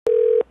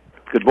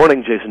Good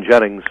morning, Jason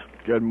Jennings.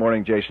 Good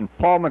morning, Jason.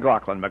 Paul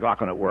McLaughlin,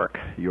 McLaughlin at Work,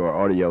 your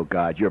audio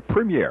guide, your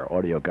premier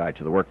audio guide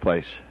to the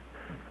workplace.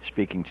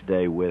 Speaking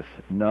today with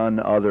none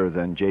other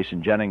than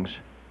Jason Jennings.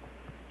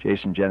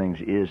 Jason Jennings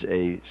is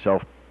a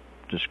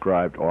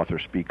self-described author,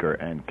 speaker,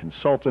 and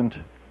consultant.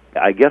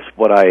 I guess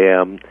what I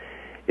am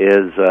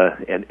is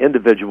an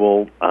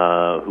individual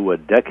who a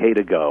decade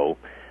ago,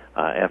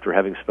 after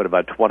having spent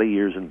about 20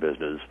 years in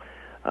business,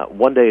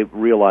 one day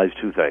realized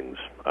two things.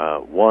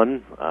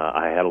 One,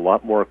 I had a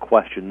lot more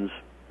questions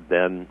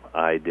than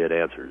I did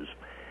answers,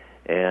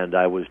 and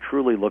I was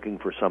truly looking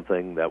for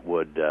something that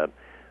would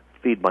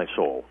feed my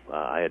soul.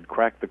 I had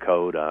cracked the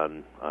code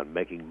on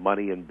making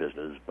money in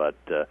business, but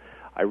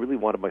I really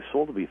wanted my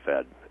soul to be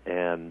fed.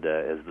 And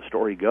as the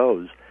story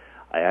goes,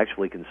 I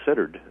actually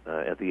considered,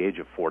 at the age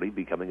of 40,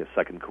 becoming a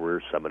second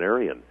career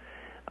seminarian.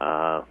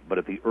 But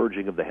at the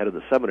urging of the head of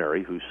the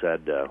seminary, who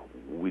said,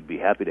 we'd be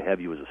happy to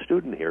have you as a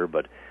student here,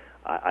 but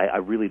I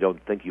really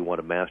don't think you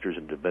want a master's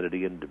in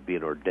divinity and to be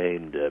an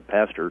ordained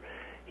pastor.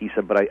 He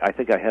said, but I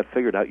think I have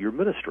figured out your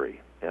ministry.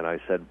 And I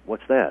said,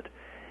 what's that?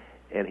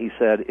 And he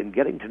said, in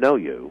getting to know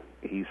you,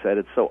 he said,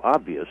 it's so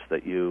obvious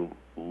that you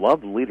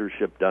love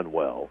leadership done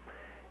well,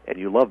 and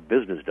you love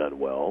business done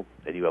well,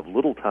 and you have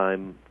little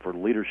time for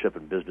leadership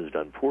and business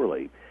done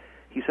poorly.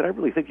 He said, I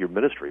really think your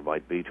ministry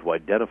might be to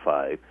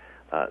identify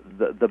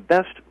the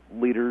best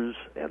leaders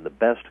and the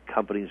best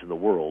companies in the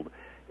world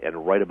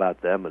and write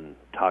about them and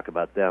talk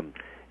about them.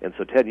 And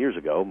so 10 years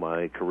ago,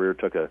 my career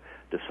took a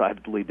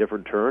decidedly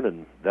different turn,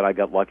 and then I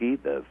got lucky.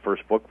 The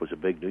first book was a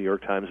big New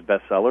York Times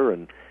bestseller,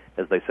 and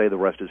as they say, the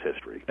rest is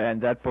history. And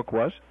that book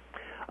was?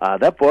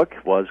 That book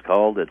was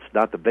called It's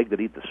Not the Big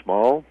That Eat the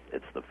Small,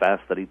 It's the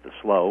Fast That Eat the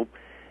Slow.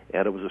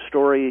 And it was a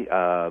story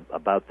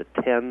about the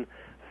 10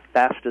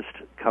 fastest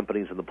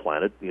companies on the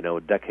planet. You know,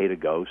 a decade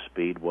ago,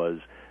 speed was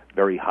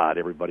very hot.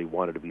 Everybody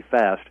wanted to be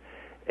fast.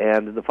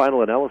 And in the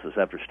final analysis,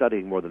 after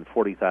studying more than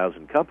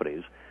 40,000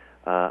 companies,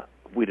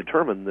 we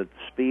determined that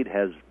speed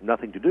has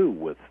nothing to do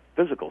with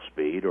physical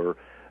speed or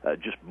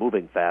just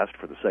moving fast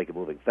for the sake of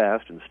moving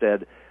fast.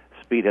 Instead,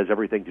 speed has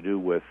everything to do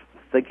with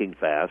thinking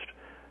fast,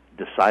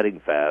 deciding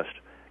fast,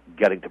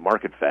 getting to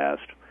market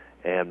fast,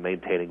 and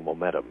maintaining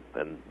momentum.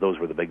 And those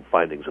were the big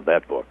findings of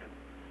that book.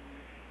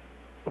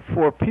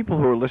 For people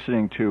who are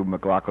listening to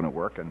McLaughlin at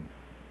Work and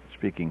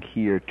speaking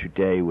here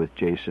today with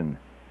Jason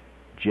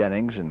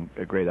Jennings, and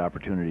a great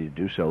opportunity to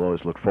do so, I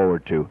always look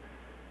forward to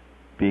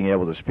being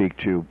able to speak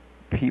to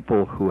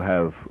people who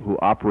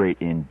operate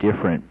in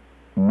different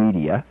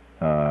media,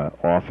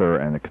 author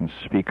and a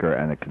speaker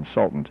and a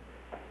consultant.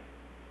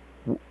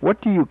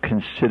 What do you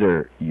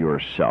consider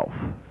yourself?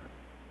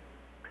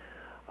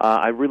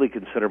 I really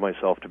consider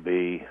myself to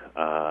be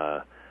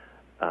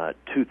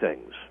two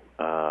things.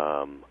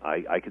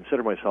 I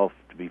consider myself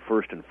to be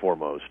first and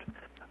foremost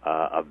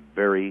a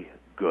very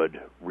good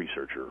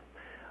researcher.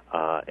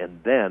 And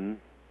then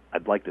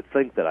I'd like to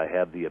think that I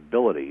have the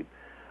ability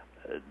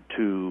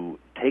to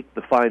take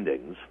the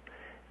findings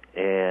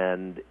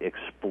and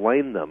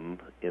explain them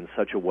in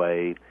such a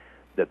way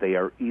that they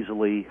are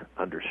easily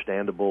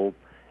understandable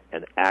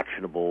and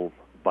actionable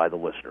by the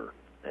listener.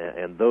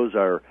 And those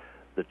are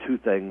the two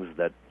things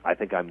that I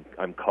think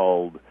I'm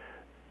called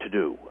to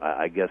do.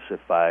 I guess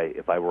if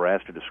I were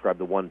asked to describe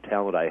the one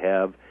talent I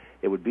have,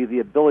 it would be the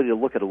ability to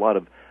look at a lot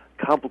of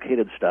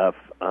complicated stuff,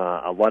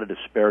 a lot of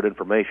disparate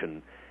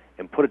information,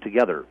 and put it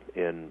together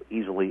in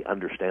easily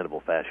understandable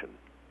fashion.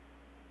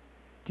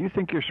 Do you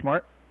think you're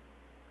smart?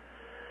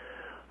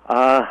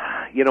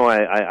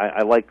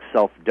 I like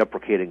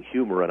self-deprecating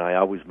humor, and I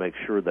always make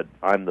sure that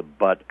I'm the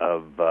butt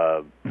of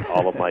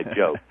all of my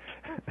jokes.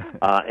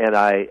 And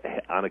I,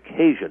 on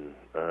occasion,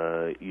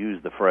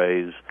 use the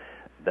phrase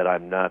that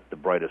I'm not the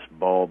brightest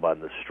bulb on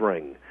the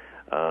string.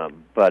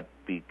 But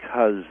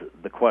because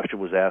the question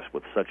was asked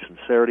with such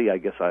sincerity, I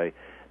guess I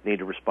need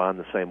to respond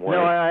the same way.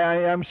 No,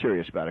 I am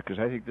serious about it, because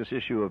I think this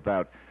issue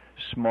about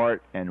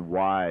smart and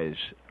wise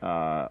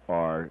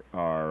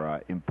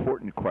are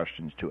important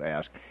questions to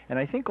ask. And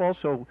I think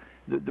also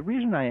the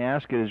reason I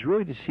ask it is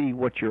really to see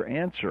what your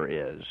answer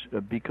is,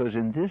 because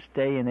in this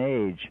day and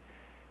age,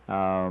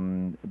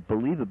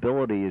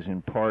 believability is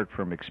in part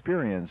from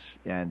experience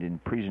and in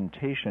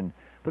presentation,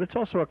 but it's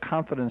also a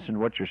confidence in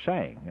what you're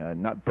saying,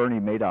 not Bernie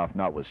Madoff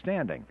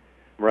notwithstanding.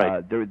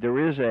 Right.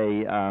 There is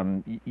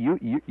a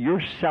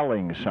you're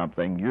selling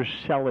something. You're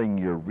selling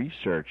your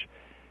research,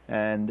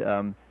 and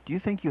do you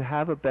think you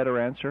have a better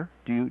answer?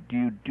 Do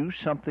you do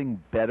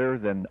something better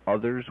than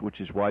others, which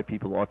is why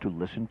people ought to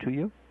listen to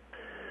you?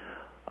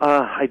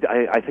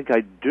 I think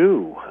I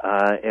do,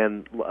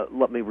 and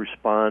let me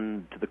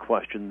respond to the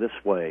question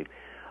this way.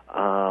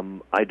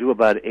 I do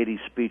about 80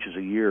 speeches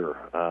a year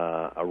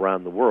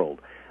around the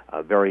world.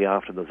 Very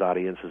often those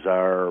audiences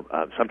are,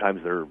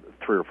 sometimes they're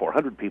 300 or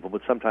 400 people,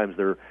 but sometimes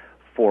they're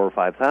 4,000 or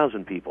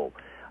 5,000 people.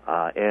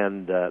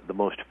 And the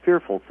most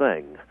fearful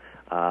thing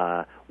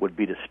would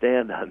be to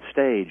stand on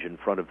stage in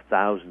front of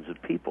thousands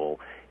of people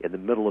in the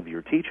middle of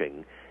your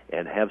teaching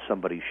and have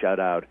somebody shout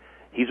out,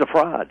 "He's a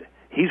fraud.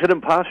 He's an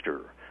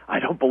imposter. I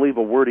don't believe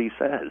a word he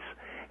says."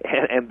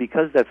 and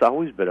because that's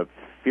always been a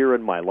fear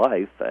in my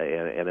life,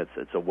 and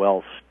it's a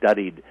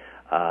well-studied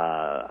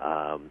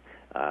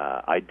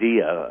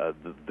idea.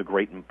 The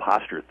great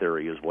imposter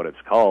theory is what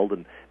it's called,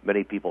 and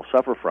many people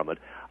suffer from it.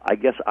 I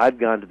guess I've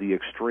gone to the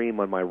extreme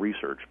on my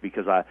research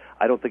because I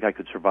don't think I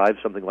could survive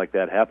something like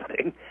that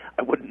happening.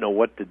 I wouldn't know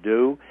what to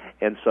do,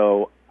 and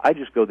so I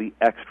just go the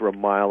extra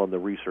mile on the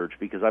research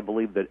because I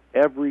believe that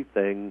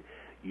everything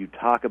you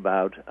talk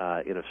about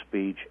in a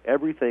speech,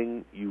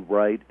 everything you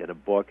write in a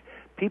book,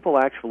 people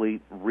actually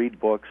read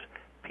books,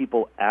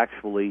 people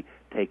actually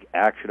take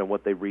action on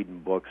what they read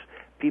in books.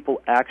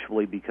 People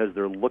actually, because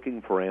they're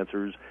looking for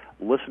answers,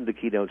 listen to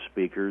keynote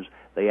speakers.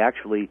 They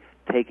actually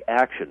take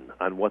action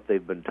on what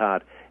they've been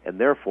taught, and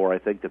therefore I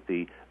think that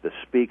the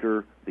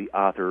speaker, the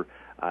author,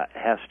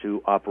 has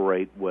to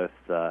operate with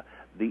the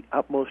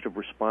utmost of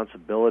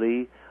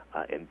responsibility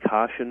and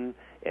caution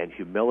and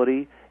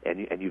humility,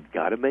 and you've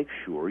got to make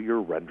sure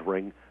you're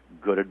rendering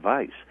good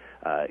advice.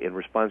 In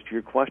response to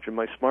your question, am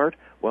I smart?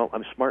 Well,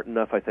 I'm smart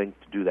enough, I think,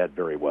 to do that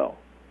very well.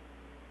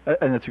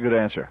 And that's a good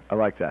answer. I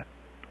like that.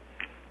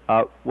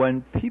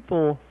 When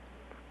people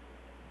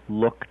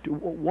look,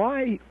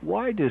 why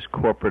does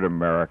corporate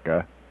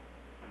America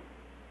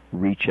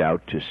reach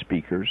out to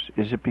speakers?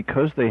 Is it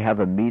because they have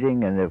a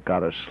meeting and they've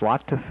got a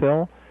slot to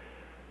fill?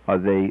 Are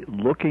they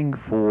looking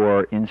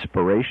for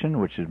inspiration,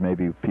 which is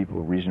maybe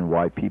reason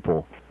why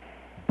people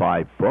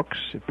buy books,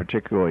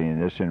 particularly in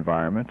this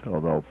environment?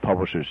 Although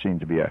publishers seem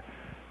to be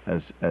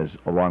as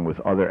along with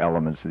other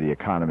elements of the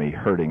economy,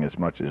 hurting as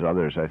much as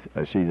others.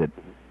 I see that.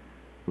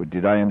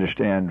 Did I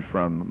understand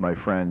from my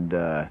friend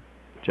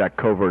Jack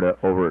Covert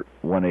over at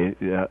 1-800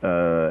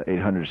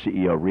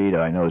 CEO Read,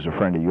 I know is a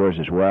friend of yours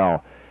as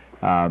well,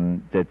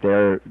 that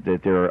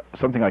there are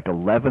something like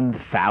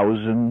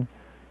 11,000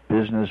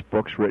 business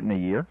books written a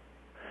year?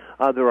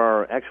 There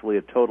are actually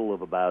a total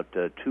of about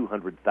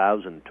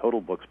 200,000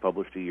 total books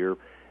published a year,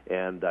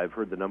 and I've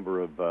heard the number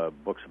of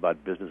books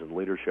about business and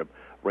leadership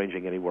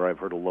ranging anywhere. I've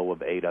heard a low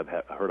of 8, I've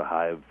heard a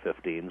high of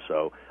 15,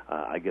 so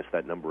I guess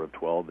that number of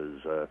 12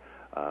 is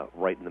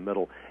right in the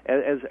middle.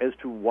 As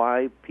to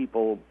why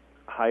people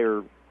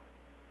hire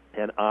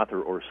an author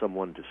or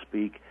someone to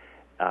speak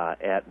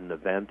at an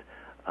event,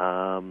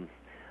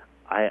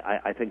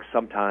 I think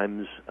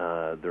sometimes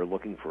they're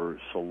looking for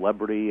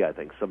celebrity. I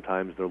think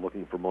sometimes they're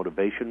looking for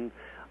motivation.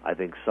 I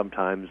think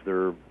sometimes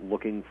they're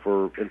looking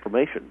for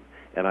information.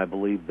 And I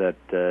believe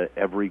that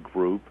every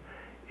group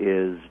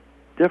is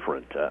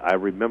different. I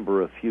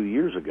remember a few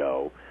years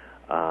ago,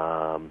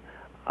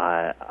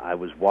 I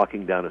was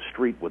walking down a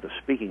street with a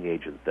speaking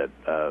agent that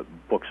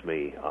books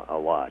me a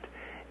lot.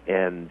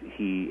 And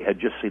he had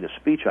just seen a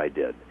speech I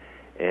did.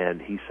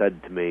 And he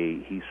said to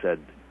me,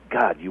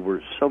 God, you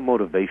were so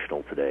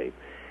motivational today.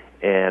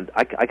 And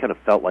I kind of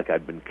felt like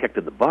I'd been kicked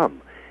in the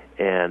bum.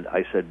 And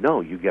I said, no,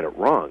 you get it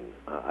wrong.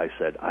 I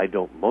said, I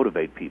don't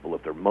motivate people.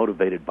 If they're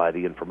motivated by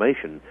the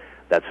information,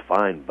 that's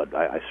fine, but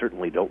I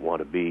certainly don't want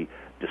to be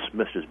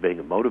dismissed as being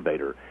a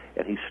motivator.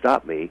 And he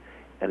stopped me,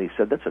 and he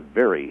said, that's a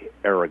very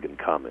arrogant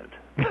comment.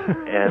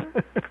 and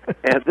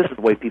this is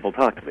the way people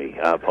talk to me,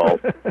 Paul.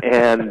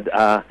 And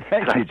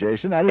thank you,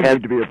 Jason. I didn't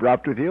mean to be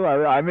abrupt with you.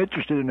 I'm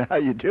interested in how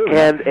you do.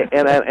 And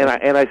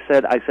I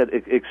said,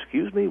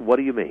 excuse me, what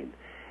do you mean?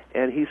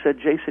 And he said,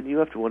 Jason, you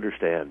have to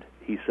understand.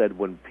 He said,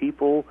 when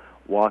people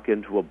walk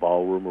into a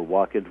ballroom or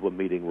walk into a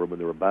meeting room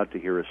and they're about to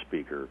hear a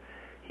speaker,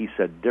 he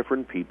said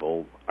different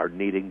people are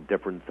needing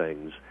different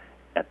things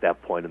at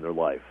that point in their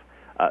life.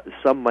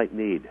 Some might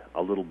need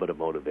a little bit of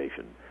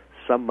motivation.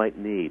 Some might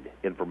need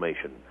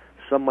information.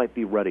 Some might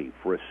be ready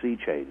for a sea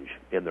change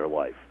in their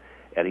life.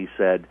 And he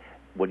said,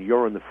 when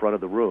you're in the front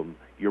of the room,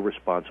 you're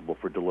responsible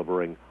for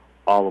delivering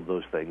all of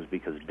those things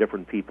because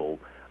different people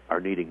are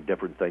needing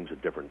different things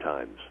at different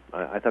times.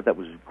 I thought that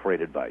was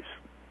great advice.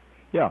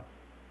 Yeah.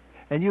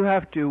 And you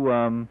have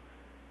to,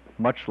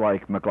 much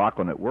like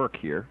McLaughlin at Work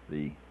here,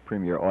 the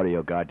premier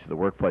audio guide to the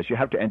workplace, you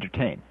have to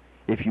entertain.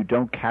 If you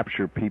don't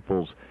capture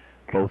people's,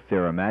 both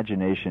their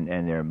imagination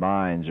and their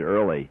minds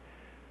early,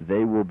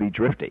 they will be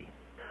drifty.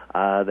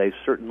 They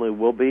certainly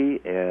will be,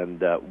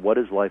 and what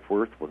is life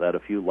worth without a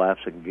few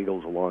laughs and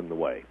giggles along the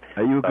way?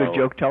 Are you a good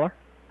joke teller?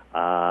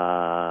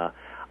 I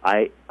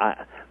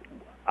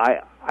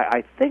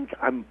think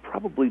I'm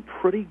probably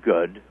pretty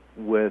good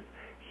with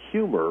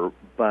humor,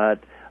 but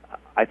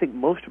I think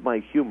most of my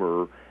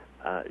humor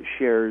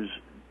shares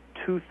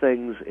two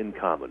things in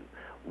common.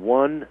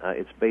 One,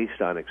 it's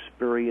based on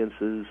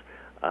experiences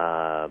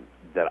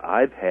that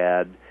I've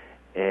had,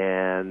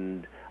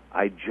 and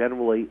I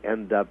generally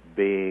end up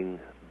being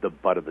the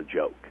butt of the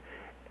joke.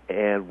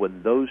 And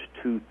when those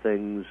two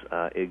things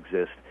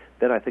exist,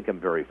 then I think I'm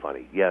very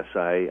funny. Yes,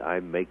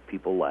 I make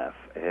people laugh,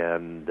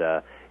 and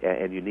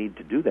you need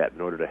to do that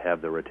in order to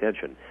have their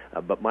attention.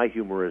 But my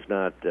humor is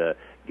not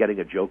getting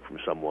a joke from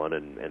someone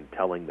and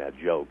telling that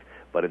joke,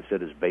 but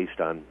instead is based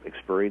on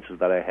experiences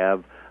that I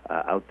have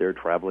out there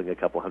traveling a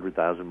couple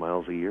 100,000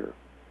 miles a year.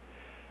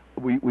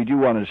 We do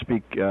want to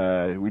speak.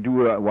 We do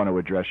want to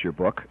address your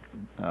book.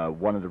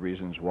 One of the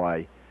reasons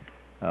why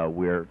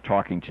we're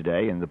talking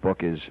today, and the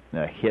book is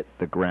Hit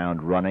the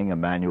Ground Running, a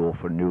Manual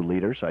for New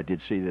Leaders. I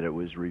did see that it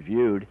was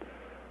reviewed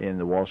in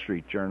the Wall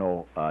Street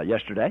Journal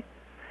yesterday.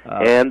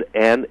 And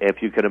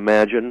if you can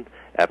imagine,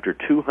 after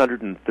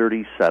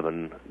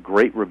 237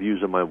 great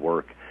reviews of my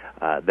work,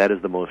 that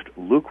is the most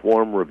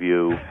lukewarm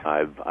review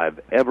I've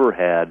ever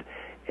had,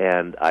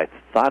 and I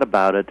thought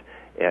about it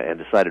and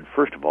decided,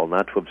 first of all,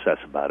 not to obsess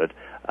about it,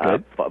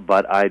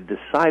 but I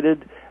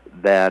decided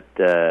that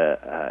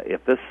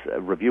if this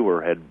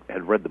reviewer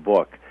had read the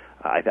book,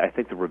 I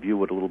think the review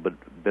would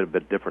a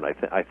bit different.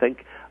 I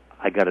think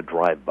I got a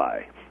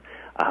drive-by.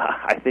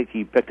 I think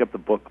he picked up the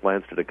book,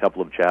 glanced at a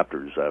couple of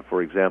chapters.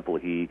 For example,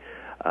 he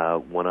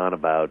went on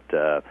about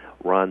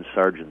Ron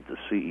Sargent, the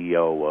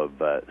CEO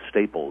of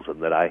Staples,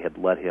 and that I had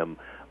let him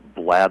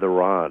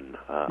blather on.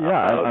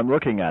 I'm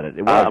looking at it.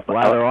 It was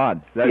blather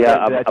on.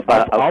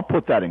 I'll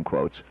put that in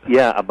quotes.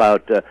 Yeah,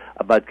 about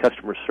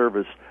customer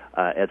service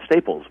at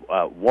Staples.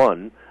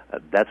 One,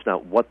 that's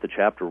not what the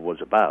chapter was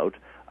about,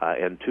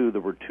 and two,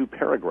 there were two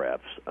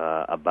paragraphs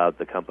about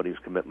the company's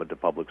commitment to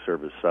public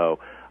service. So,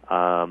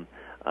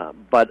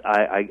 but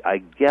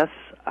I guess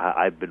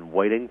I've been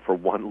waiting for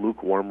one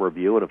lukewarm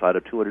review, and if out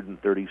of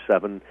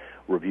 237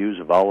 reviews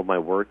of all of my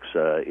works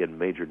in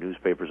major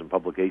newspapers and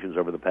publications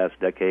over the past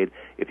decade,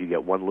 if you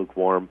get one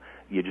lukewarm,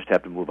 you just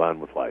have to move on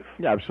with life.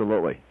 Yeah,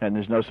 absolutely. And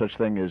there's no such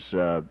thing as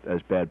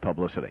bad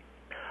publicity.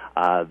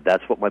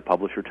 That's what my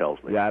publisher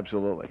tells me. Yeah,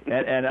 absolutely.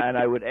 and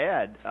I would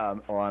add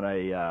on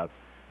a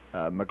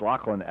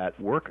McLaughlin at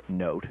Work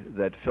note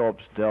that Philip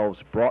Delves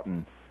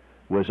Broughton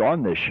was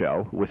on this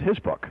show with his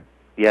book.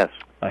 Yes.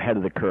 Ahead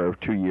of the curve,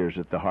 2 years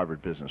at the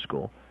Harvard Business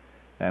School.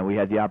 And we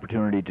had the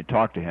opportunity to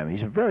talk to him.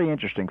 He's a very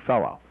interesting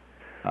fellow.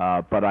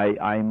 But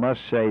I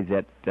must say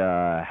that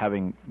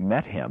having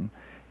met him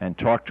and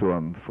talked to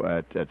him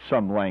at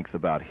some length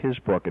about his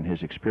book and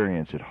his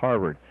experience at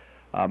Harvard,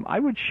 I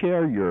would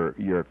share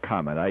your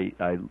comment.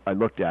 I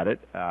looked at it,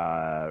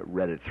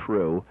 read it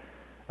through,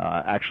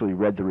 actually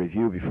read the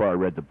review before I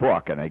read the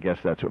book, and I guess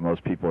that's what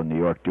most people in New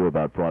York do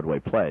about Broadway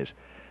plays.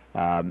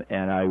 And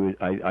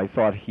I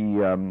thought he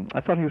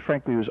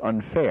frankly was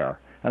unfair,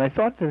 and I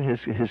thought that his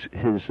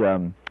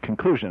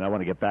conclusion. I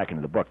want to get back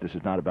into the book. This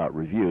is not about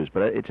reviews,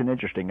 but it's an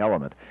interesting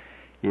element,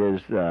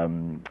 is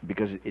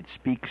because it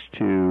speaks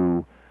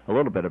to a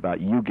little bit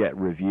about you get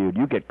reviewed,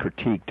 you get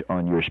critiqued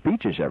on your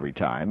speeches every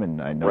time, and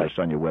I noticed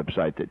on your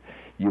website that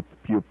you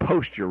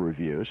post your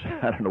reviews.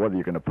 I don't know whether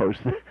you're going to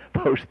post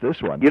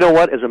this one. You know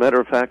what? As a matter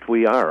of fact,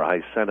 we are.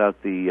 I sent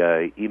out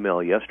the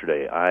email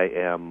yesterday.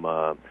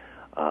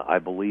 I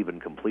believe in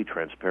complete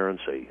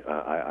transparency.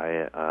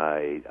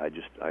 I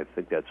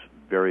think that's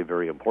very,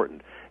 very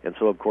important. And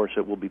so, of course,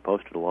 it will be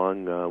posted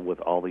along with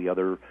all the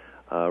other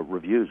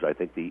reviews. I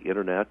think the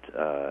Internet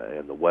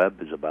and the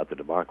web is about the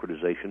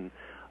democratization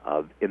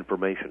of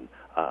information,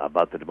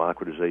 about the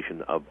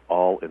democratization of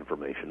all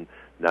information,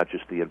 not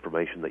just the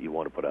information that you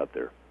want to put out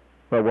there.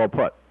 Well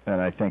put. And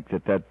I think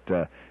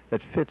that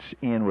fits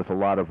in with a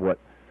lot of what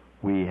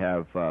we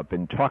have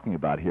been talking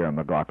about here on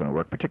McLaughlin at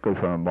Work, particularly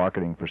from a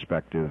marketing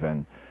perspective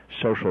and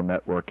social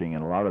networking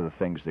and a lot of the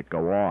things that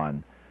go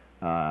on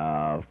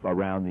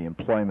around the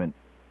employment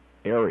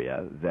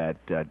area, that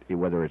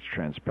whether it's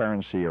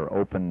transparency or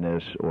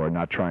openness or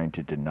not trying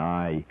to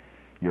deny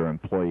your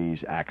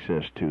employees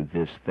access to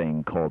this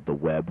thing called the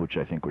web, which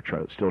I think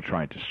we're still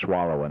trying to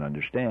swallow and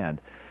understand,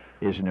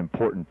 is an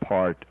important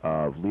part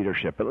of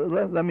leadership. But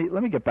let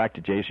me get back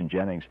to Jason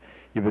Jennings.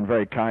 You've been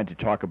very kind to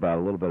talk about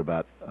a little bit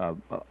about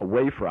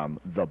away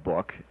from the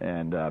book,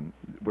 and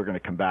we're going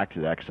to come back to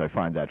that because I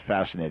find that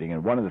fascinating.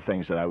 And one of the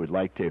things that I would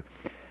like to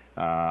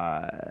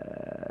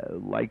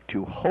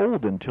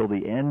hold until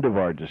the end of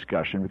our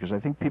discussion, because I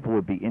think people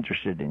would be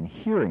interested in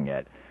hearing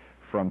it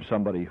from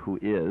somebody who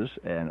is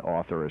an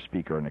author, a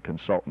speaker, and a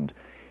consultant,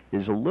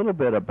 is a little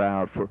bit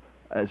about,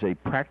 as a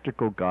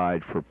practical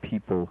guide for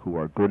people who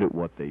are good at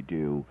what they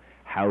do,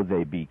 how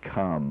they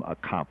become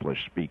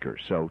accomplished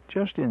speakers. So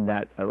just in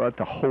that, I'd like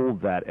to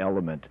hold that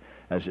element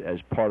as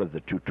part of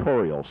the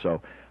tutorial.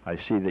 So I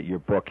see that your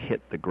book,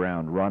 Hit the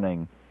Ground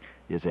Running,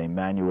 is a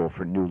manual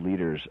for new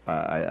leaders.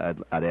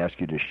 I'd ask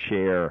you to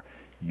share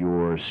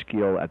your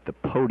skill at the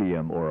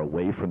podium or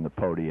away from the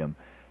podium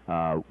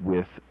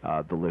with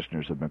the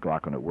listeners of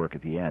McLaughlin at Work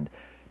at the end.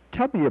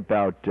 Tell me a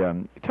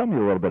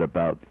little bit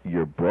about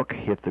your book,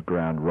 Hit the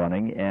Ground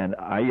Running, and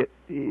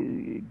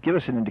give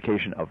us an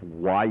indication of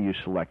why you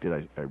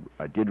selected.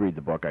 I did read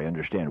the book. I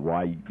understand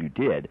why you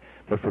did,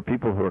 but for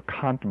people who are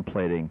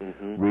contemplating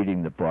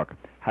reading the book,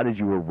 how did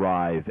you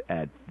arrive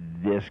at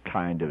this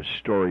kind of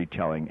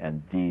storytelling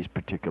and these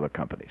particular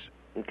companies?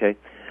 Okay.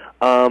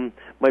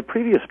 My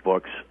previous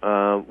books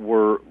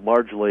were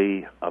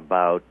largely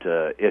about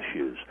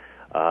issues.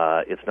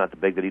 It's not the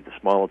big that eat the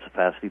small, it's the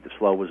fast that eat the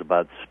slow, was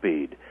about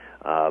speed.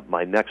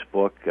 My next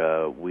book,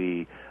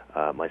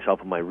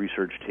 myself and my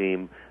research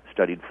team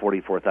studied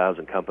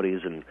 44,000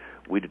 companies, and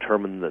we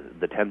determined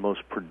the 10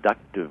 most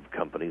productive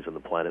companies on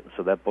the planet.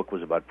 So that book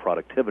was about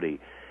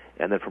productivity.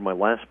 And then for my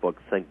last book,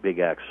 Think Big,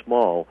 Act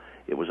Small,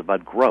 it was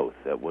about growth.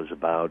 It was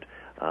about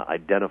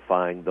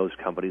identifying those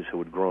companies who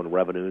had grown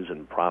revenues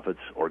and profits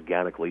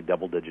organically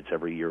double digits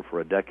every year for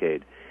a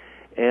decade.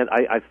 And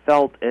I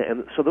felt,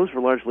 and so those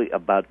were largely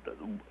about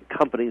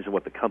companies and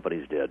what the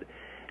companies did.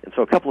 And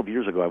so a couple of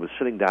years ago, I was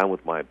sitting down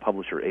with my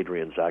publisher,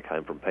 Adrian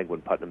Zackheim from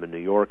Penguin Putnam in New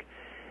York,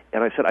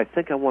 and I said, I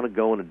think I want to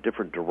go in a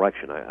different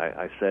direction.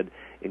 I said,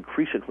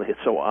 increasingly it's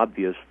so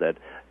obvious that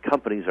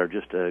companies are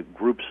just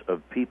groups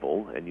of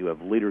people, and you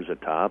have leaders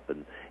at top,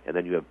 and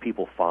then you have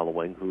people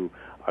following who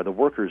are the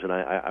workers, and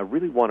I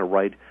really want to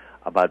write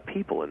about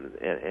people.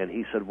 And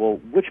he said,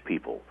 well, which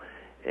people?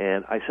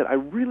 And I said, I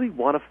really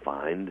want to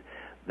find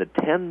the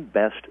 10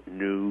 best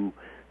new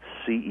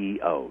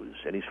CEOs.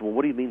 And he said, well,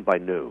 what do you mean by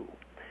new?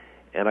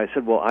 And I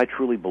said, well, I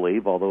truly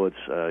believe, although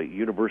it's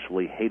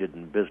universally hated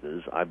in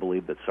business, I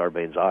believe that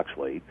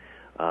Sarbanes-Oxley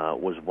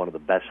was one of the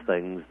best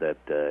things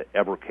that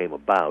ever came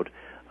about.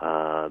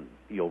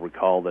 You'll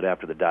recall that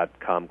after the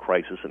dot-com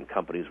crisis and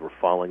companies were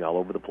falling all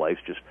over the place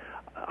just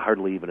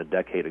hardly even a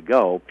decade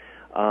ago,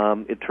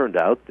 it turned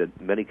out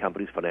that many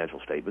companies' financial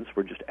statements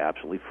were just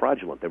absolutely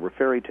fraudulent. They were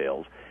fairy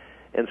tales.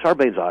 And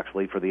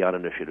Sarbanes-Oxley, for the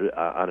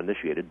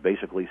uninitiated,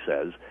 basically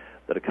says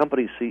that a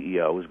company's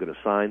CEO is going to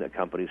sign a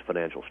company's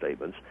financial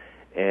statements,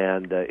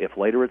 and if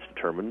later it's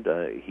determined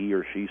he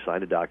or she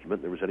signed a document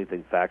and there was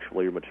anything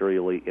factually or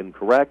materially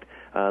incorrect,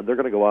 they're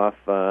going to go off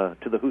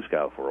to the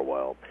hoosegow for a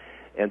while.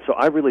 And so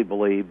I really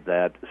believe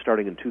that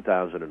starting in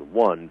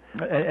 2001...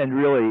 And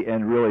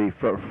really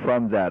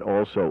from that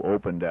also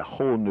opened a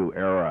whole new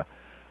era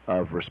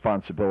of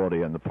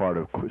responsibility on the part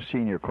of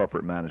senior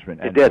corporate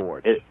management and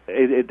boards.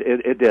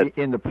 It did.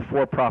 In the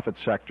for-profit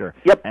sector,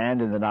 yep,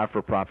 and in the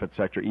not-for-profit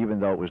sector,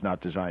 even though it was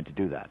not designed to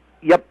do that.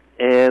 Yep.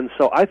 And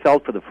so I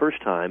felt for the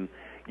first time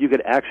you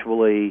could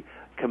actually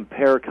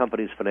compare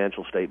companies'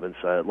 financial statements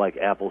like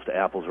apples to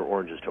apples or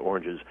oranges to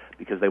oranges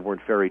because they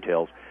weren't fairy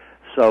tales.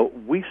 So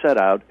we set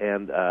out,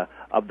 and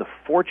of the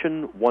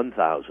Fortune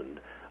 1000,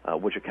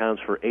 which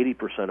accounts for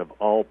 80% of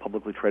all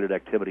publicly traded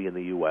activity in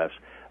the U.S.,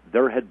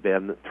 there had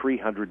been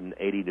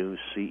 380 new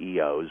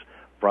CEOs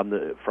from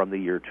the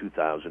year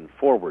 2000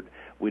 forward.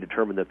 We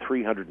determined that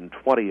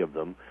 320 of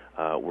them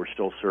were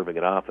still serving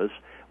in office.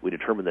 We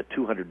determined that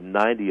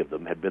 290 of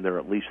them had been there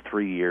at least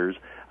 3 years.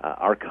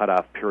 Our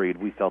cutoff period,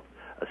 we felt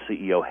a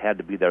CEO had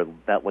to be there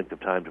that length of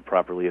time to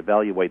properly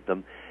evaluate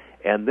them.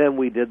 And then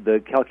we did the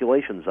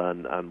calculations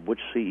on which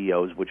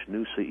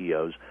new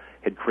CEOs,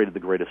 had created the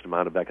greatest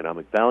amount of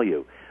economic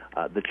value.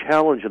 The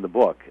challenge in the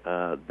book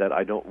that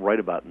I don't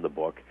write about in the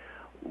book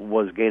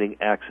was gaining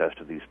access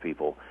to these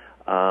people.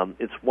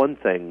 It's one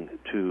thing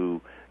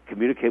to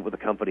communicate with a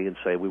company and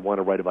say, we want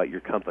to write about your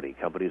company.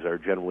 Companies are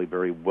generally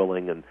very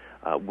willing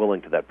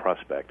to that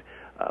prospect.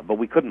 But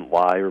we couldn't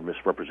lie or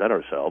misrepresent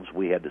ourselves.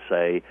 We had to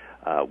say,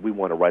 we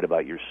want to write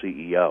about your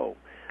CEO.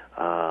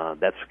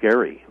 That's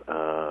scary,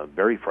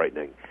 very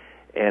frightening.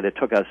 And it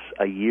took us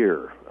a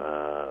year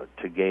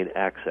to gain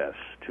access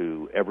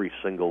to every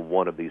single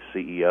one of these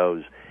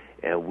CEOs,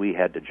 and we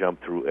had to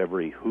jump through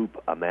every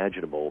hoop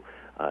imaginable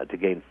to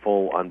gain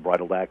full,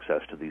 unbridled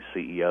access to these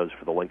CEOs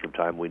for the length of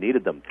time we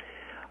needed them.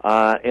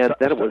 And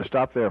then it was...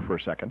 Stop there for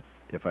a second,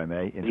 if I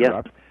may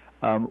interrupt.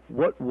 Yeah.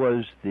 What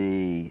was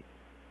the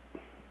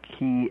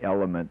key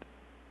element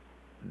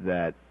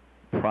that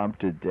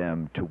prompted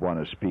them to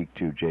want to speak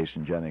to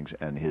Jason Jennings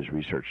and his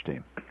research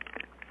team?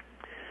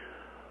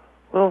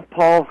 Well,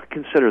 Paul,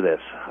 consider this.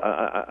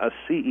 A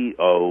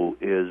CEO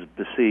is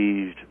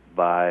besieged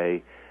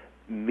by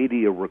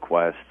media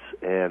requests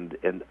and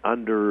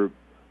under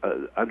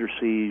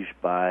siege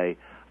by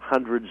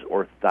hundreds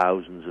or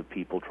thousands of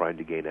people trying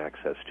to gain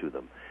access to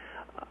them.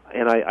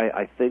 And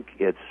I think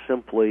it's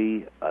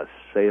simply a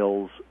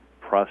sales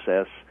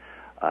process.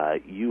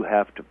 You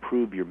have to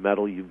prove your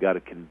mettle. You've got to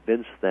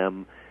convince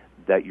them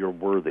that you're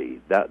worthy.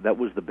 That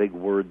was the big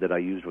word that I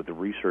used with the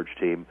research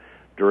team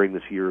during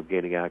this year of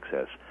gaining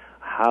access.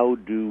 How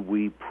do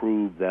we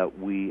prove that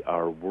we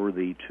are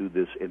worthy to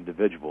this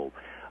individual?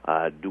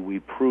 Do we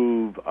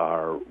prove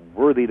our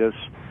worthiness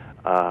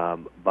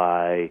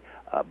by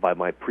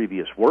my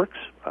previous works?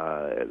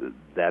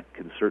 That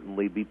can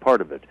certainly be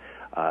part of it.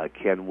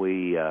 Can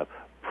we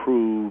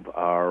prove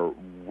our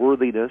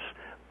worthiness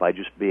by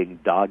just being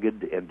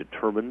dogged and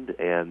determined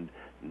and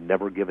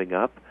never giving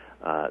up?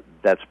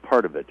 That's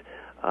part of it.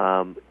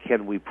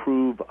 Can we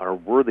prove our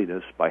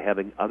worthiness by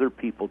having other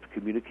people to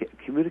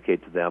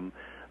communicate to them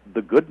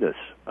the goodness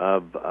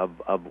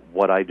of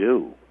what I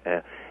do?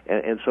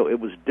 And so it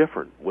was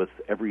different with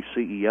every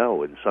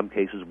CEO. In some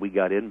cases, we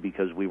got in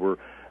because we were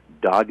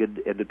dogged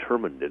and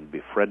determined and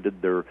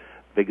befriended their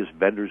biggest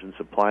vendors and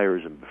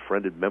suppliers and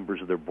befriended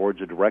members of their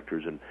boards of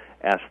directors and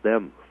asked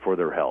them for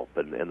their help.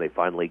 And they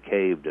finally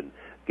caved and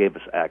gave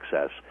us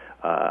access.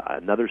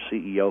 Another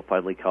CEO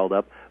finally called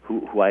up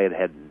who I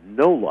had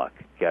no luck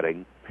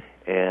getting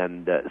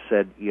and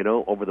said,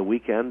 over the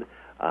weekend,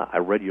 I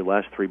read your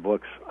last 3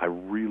 books. I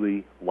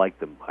really like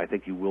them. I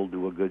think you will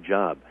do a good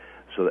job.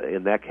 So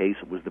in that case,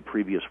 it was the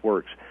previous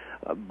works.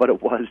 But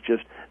it was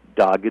just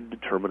dogged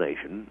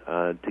determination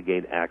to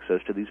gain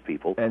access to these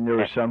people. And there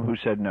were some who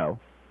said no.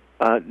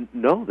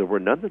 No, there were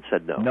none that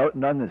said no. No,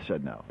 none that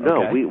said no.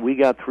 No, Okay. we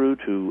got through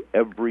to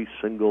every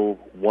single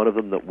one of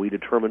them that we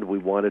determined we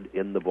wanted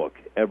in the book.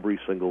 Every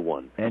single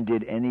one. And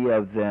did any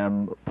of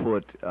them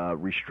put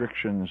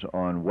restrictions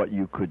on what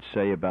you could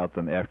say about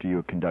them after you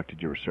had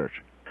conducted your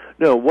research?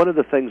 No, one of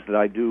the things that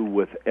I do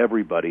with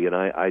everybody, and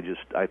I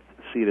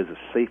see it as a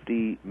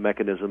safety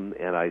mechanism,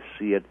 and I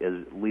see it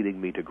as leading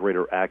me to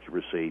greater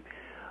accuracy.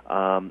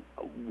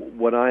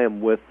 When I am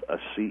with a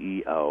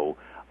CEO,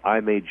 I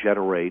may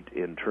generate,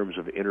 in terms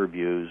of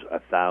interviews,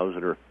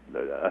 1,000 or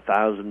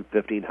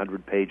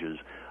 1,500 pages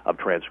of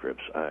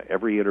transcripts.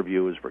 Every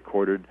interview is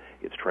recorded,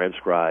 it's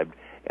transcribed,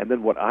 and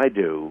then what I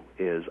do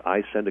is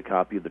I send a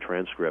copy of the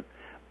transcript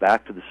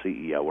back to the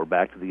CEO or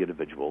back to the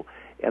individual,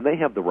 and they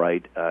have the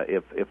right,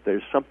 if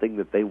there's something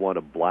that they want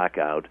to black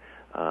out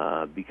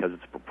because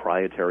it's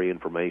proprietary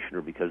information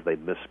or because they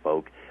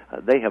misspoke,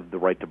 they have the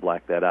right to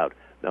black that out.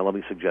 Now, let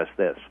me suggest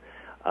this.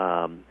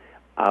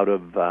 Out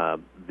of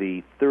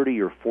the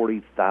 30 or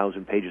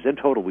 40,000 pages, in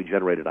total we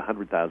generated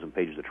 100,000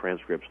 pages of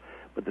transcripts,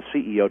 but the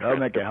CEO... That'll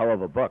make a hell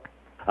of a book.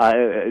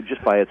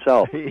 Just by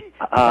itself.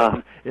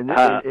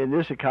 In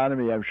this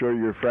economy, I'm sure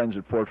your friends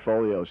at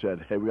Portfolio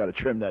said, hey, we got to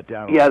trim that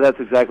down. Yeah, that's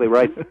exactly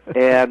right.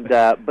 And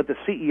but the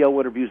CEO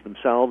interviews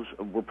themselves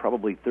were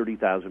probably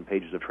 30,000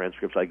 pages of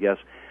transcripts, I guess.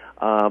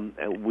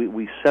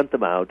 We sent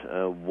them out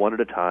one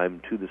at a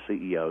time to the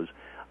CEOs,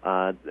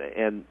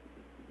 and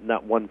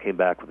not one came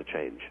back with a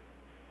change.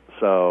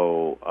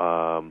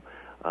 So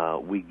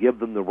we give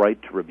them the right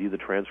to review the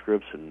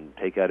transcripts and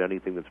take out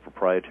anything that's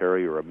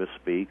proprietary or a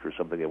misspeak or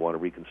something they want to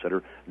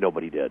reconsider.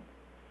 Nobody did.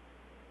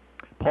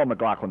 Paul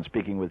McLaughlin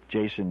speaking with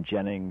Jason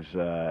Jennings,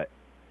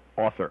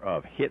 author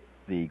of Hit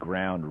the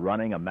Ground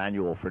Running, a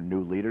manual for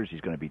new leaders.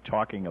 He's going to be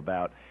talking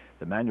about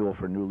the manual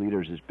for new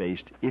leaders is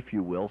based, if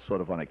you will, sort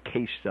of on a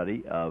case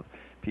study of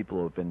people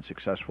who have been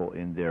successful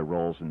in their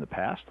roles in the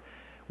past.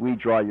 We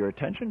draw your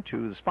attention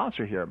to the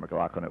sponsor here at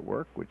McLaughlin at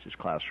Work, which is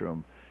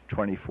Classroom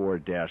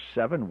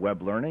 24-7,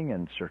 web learning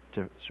and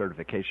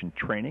certification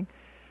training.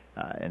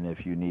 And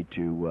if you need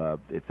to,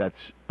 if that's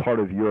part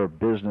of your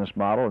business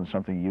model and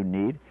something you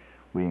need,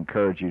 we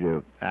encourage you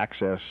to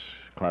access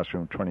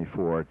Classroom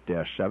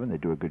 24-7. They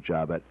do a good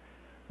job at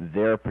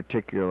their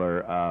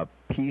particular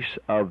piece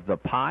of the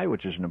pie,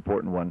 which is an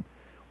important one.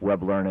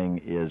 Web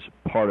learning is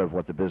part of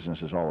what the business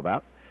is all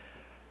about.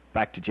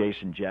 Back to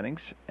Jason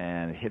Jennings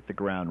and Hit the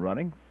Ground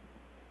Running.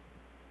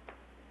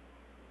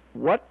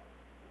 Let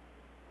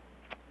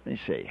me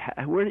see.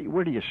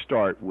 Where do you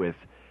start with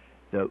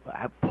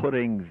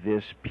putting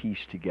this piece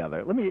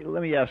together? Let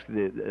me ask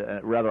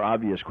the rather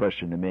obvious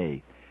question to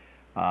me,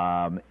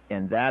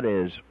 and that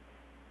is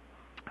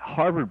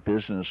Harvard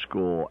Business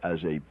School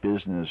as a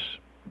business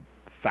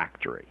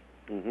factory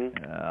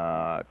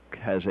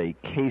has a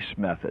case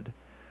method.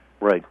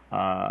 Right.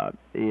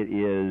 It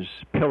is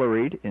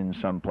pilloried in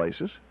some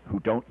places who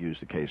don't use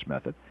the case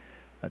method.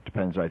 That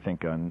depends, I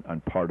think,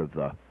 on part of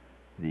the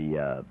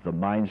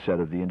mindset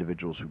of the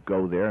individuals who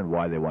go there and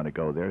why they want to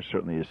go there.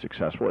 Certainly is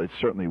successful. It's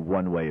certainly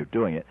one way of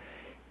doing it.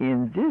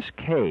 In this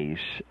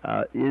case,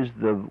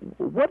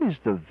 what is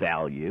the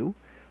value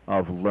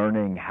of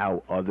learning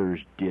how others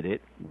did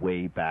it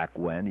way back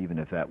when, even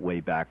if that way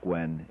back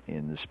when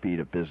in the speed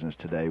of business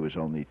today was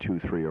only 2,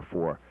 3, or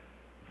 4,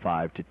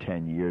 5 to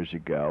 10 years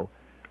ago?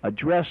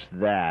 Address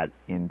that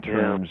in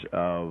terms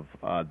of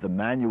the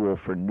manual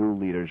for new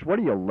leaders. What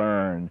do you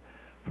learn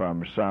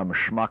from some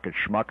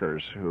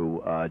schmuckers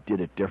who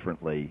did it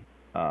differently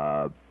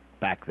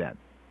back then?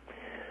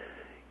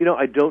 You know,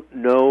 I don't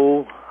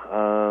know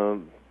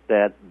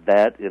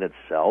that in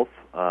itself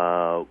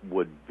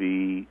would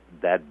be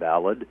that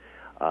valid.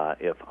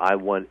 If I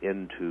went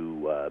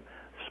into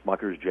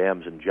Smucker's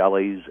Jams and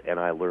Jellies and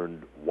I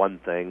learned one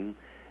thing,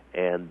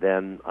 and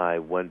then I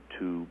went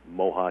to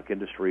Mohawk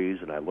Industries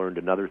and I learned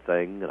another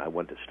thing, and I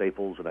went to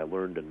Staples and I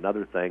learned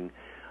another thing,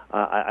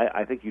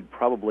 I think you'd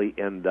probably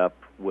end up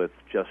with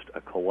just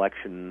a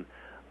collection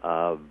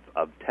of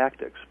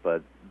tactics.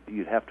 But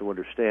you'd have to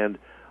understand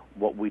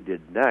what we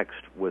did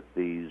next with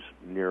these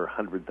near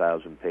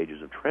 100,000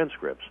 pages of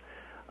transcripts.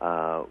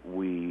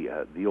 We,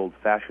 the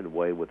old-fashioned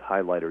way with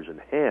highlighters in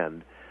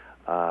hand,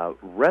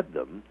 read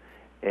them,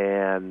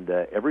 and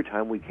every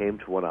time we came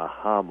to an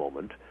aha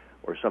moment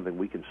or something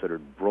we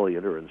considered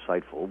brilliant or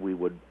insightful, we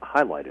would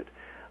highlight it.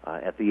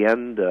 At the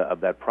end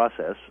of that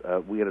process,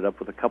 we ended up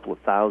with a couple of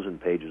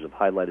thousand pages of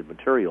highlighted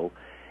material,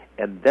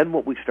 and then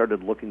what we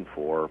started looking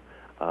for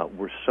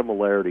were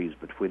similarities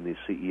between these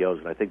CEOs,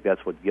 and I think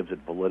that's what gives it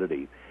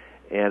validity.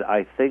 And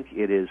I think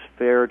it is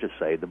fair to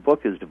say the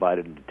book is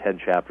divided into 10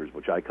 chapters,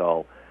 which I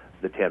call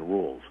the 10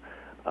 rules.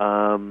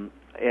 And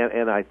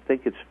I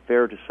think it's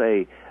fair to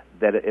say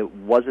that it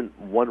wasn't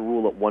one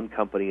rule at one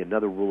company,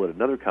 another rule at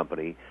another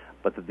company,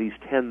 but that these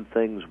 10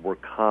 things were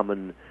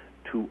common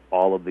to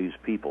all of these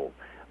people.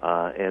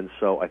 And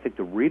so I think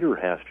the reader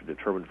has to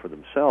determine for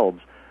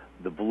themselves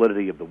the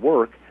validity of the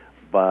work,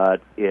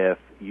 but if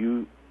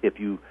you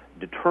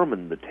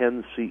determine the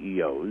 10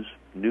 CEOs,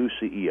 new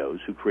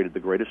CEOs, who created the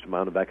greatest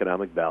amount of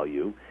economic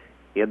value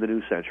in the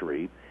new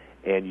century,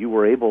 and you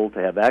were able to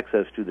have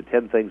access to the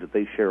 10 things that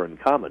they share in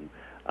common,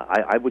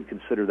 I would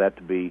consider that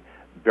to be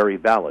very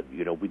valid.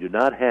 You know, we do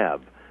not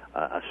have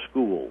a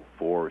school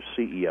for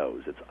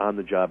CEOs. It's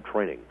on-the-job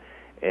training.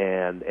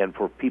 And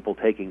for people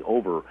taking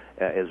over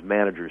as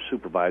managers,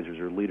 supervisors,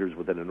 or leaders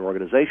within an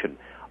organization.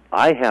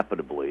 I happen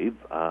to believe,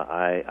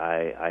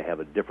 I have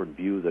a different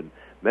view than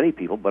many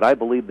people, but I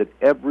believe that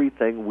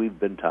everything we've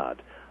been taught,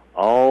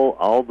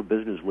 all the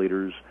business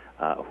leaders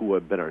who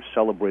have been our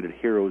celebrated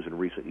heroes in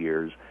recent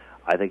years,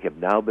 I think have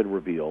now been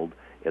revealed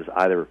as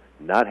either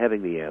not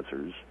having the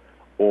answers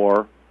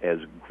or as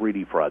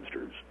greedy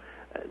fraudsters.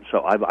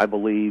 So I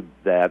believe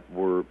that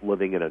we're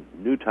living in a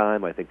new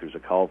time. I think there's a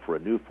call for a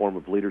new form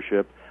of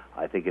leadership.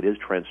 I think it is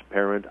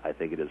transparent. I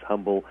think it is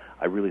humble.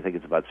 I really think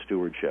it's about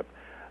stewardship.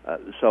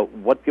 So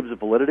what gives it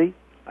validity?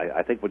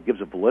 I think what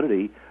gives it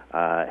validity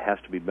has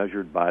to be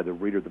measured by the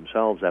reader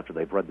themselves after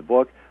they've read the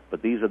book.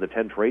 But these are the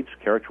 10 traits,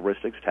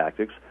 characteristics,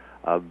 tactics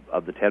of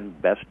the 10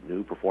 best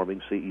new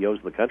performing CEOs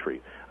in the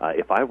country.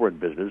 If I were in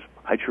business,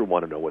 I'd sure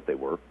want to know what they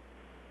were.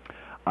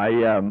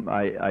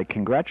 I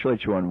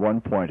congratulate you on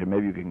one point, and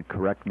maybe you can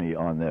correct me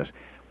on this.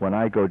 When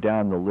I go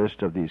down the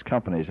list of these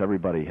companies,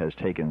 everybody has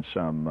taken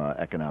some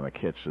economic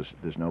hits.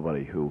 There's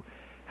nobody who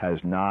has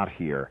not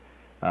here.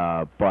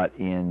 But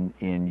in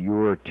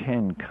your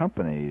 10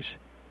 companies,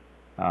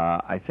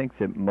 I think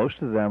that most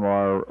of them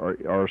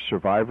are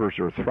survivors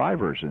or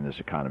thrivers in this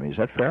economy. Is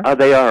that fair?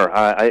 They are.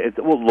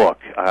 Well, look,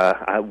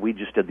 we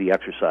just did the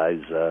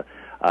exercise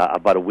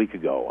about a week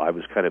ago. I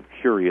was kind of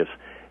curious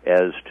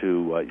as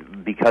to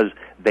because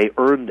they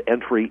earned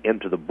entry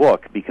into the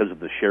book because of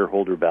the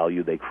shareholder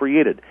value they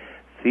created.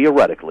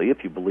 Theoretically,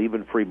 if you believe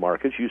in free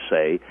markets, you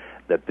say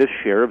that this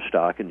share of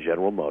stock in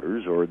General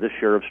Motors or this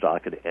share of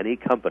stock in any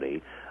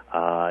company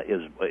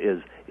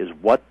is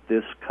what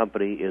this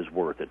company is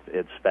worth.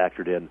 It's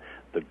factored in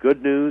the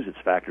good news, it's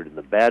factored in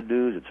the bad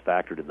news, it's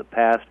factored in the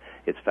past,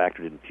 it's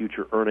factored in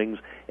future earnings,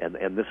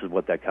 and this is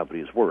what that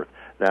company is worth.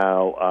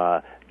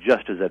 Now,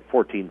 just as at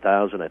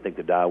 14,000, I think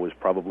the Dow was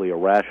probably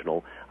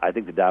irrational. I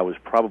think the Dow is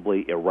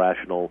probably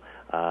irrational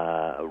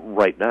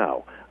right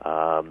now.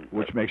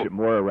 Which makes it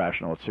more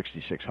irrational at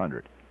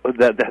 6,600.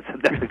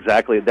 That's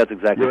exactly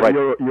right.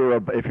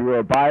 If you were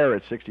a buyer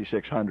at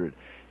 6,600,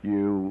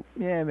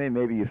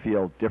 maybe you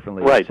feel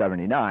differently at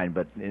 79,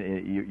 but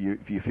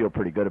you feel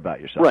pretty good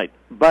about yourself. Right,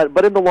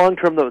 but in the long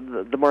term,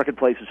 the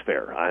marketplace is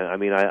fair.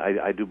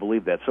 I do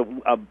believe that.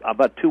 So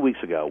about 2 weeks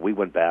ago, we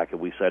went back and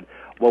we said,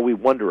 well, we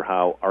wonder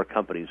how our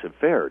companies have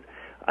fared.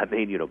 I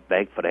mean,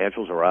 bank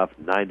financials are off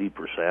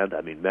 90%.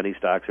 I mean, many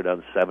stocks are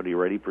down 70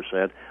 or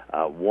 80%.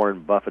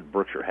 Warren Buffett,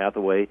 Berkshire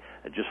Hathaway,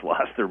 just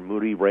lost their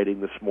Moody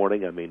rating this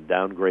morning. I mean,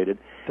 downgraded.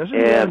 Doesn't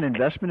he have an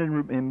investment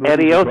in Moody?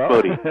 And he owns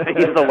Moody.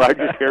 He's the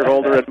largest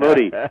shareholder at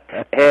Moody.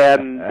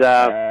 And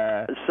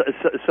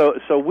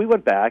so we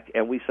went back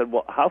and we said,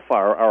 well, how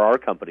far are our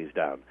companies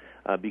down?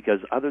 Because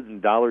other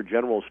than Dollar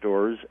General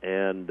stores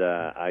and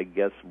I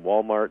guess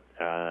Walmart,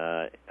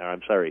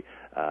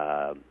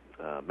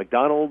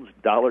 McDonald's,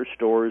 dollar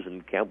stores,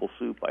 and Campbell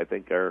Soup, I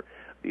think, are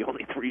the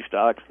only three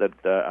stocks that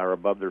are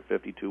above their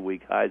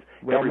 52-week highs.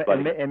 Well,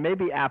 and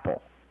maybe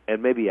Apple.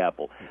 And maybe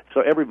Apple.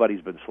 So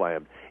everybody's been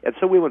slammed. And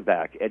so we went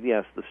back, and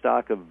yes, the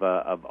stock of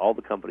all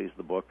the companies in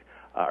the book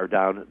are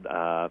down.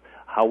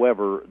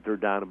 However, they're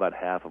down about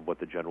half of what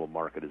the general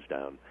market is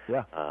down.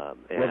 Yeah.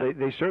 Well,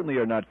 they certainly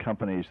are not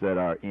companies that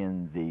are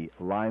in the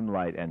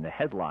limelight and the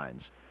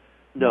headlines.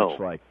 No, much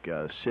like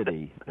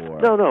Citi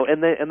or no,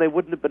 and they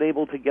wouldn't have been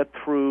able to get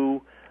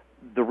through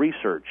the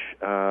research.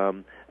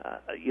 For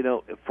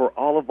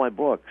all of my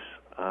books,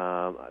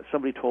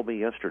 somebody told me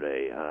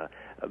yesterday.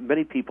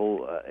 Many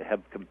people have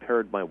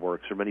compared my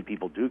works, or many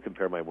people do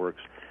compare my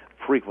works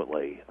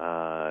frequently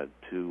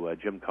to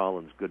Jim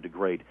Collins' Good to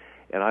Great,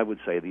 and I would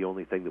say the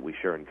only thing that we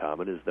share in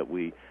common is that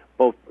we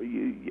both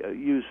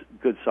use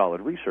good,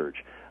 solid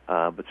research.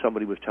 But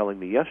somebody was telling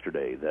me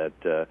yesterday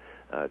that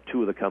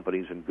two of the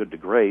companies in Good to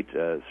Great,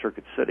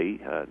 Circuit City,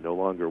 no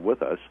longer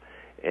with us,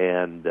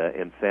 and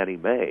Fannie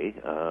Mae,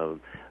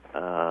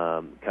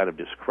 kind of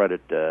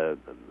discredit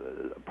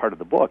part of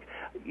the book.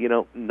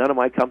 None of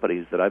my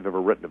companies that I've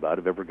ever written about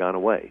have ever gone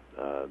away.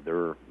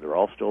 They're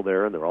all still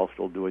there, and they're all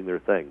still doing their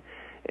thing.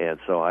 And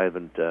so I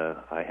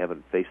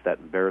haven't faced that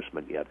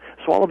embarrassment yet.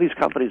 So all of these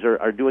companies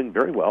are doing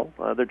very well.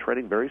 They're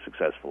trading very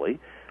successfully.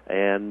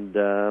 And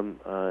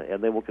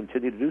they will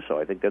continue to do so.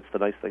 I think that's the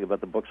nice thing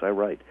about the books I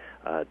write.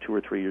 2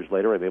 or 3 years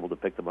later, I'm able to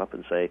pick them up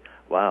and say,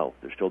 wow,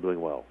 they're still doing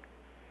well.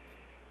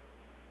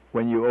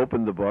 When you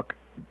open the book,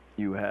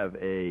 you have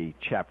a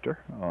chapter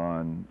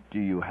on Do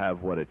You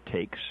Have What It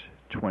Takes?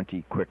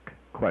 20 quick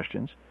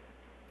questions.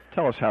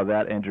 Tell us how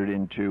that entered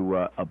into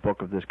a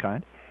book of this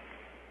kind.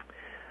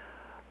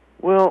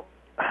 Well,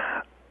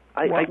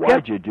 why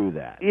did you do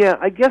that? Yeah,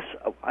 I guess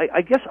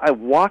I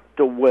walked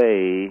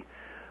away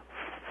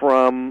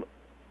from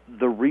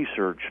the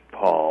research,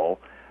 Paul,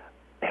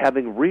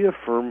 having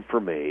reaffirmed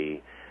for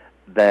me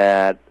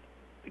that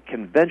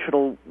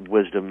conventional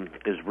wisdom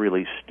is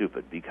really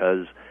stupid,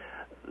 because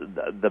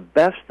the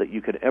best that you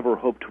could ever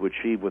hope to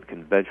achieve with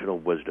conventional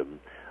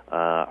wisdom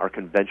are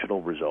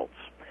conventional results.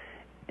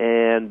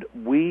 And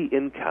we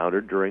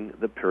encountered during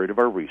the period of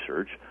our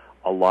research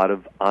a lot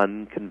of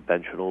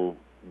unconventional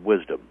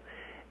wisdom.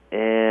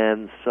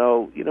 And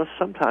so,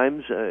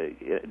 sometimes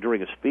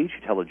during a speech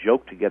you tell a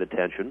joke to get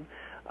attention.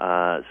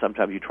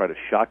 Sometimes you try to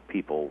shock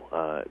people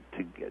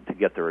to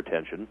get their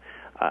attention.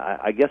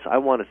 I guess I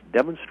want to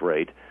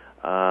demonstrate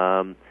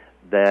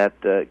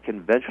that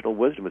conventional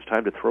wisdom, it's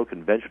time to throw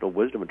conventional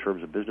wisdom in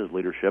terms of business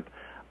leadership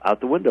out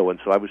the window. And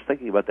so I was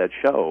thinking about that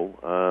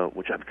show,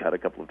 which I've got a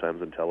couple of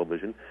times on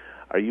television,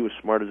 Are You as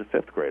Smart as a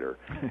Fifth Grader?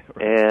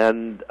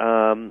 And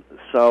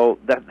so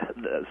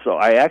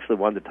I actually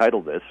wanted to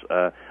title this,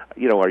 Are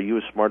You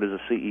as Smart as a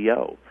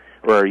CEO?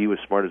 Or Are You as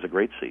Smart as a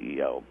Great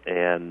CEO?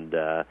 And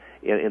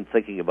in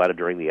thinking about it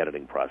during the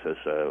editing process,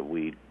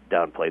 we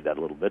downplayed that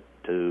a little bit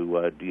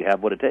to do you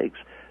have what it takes?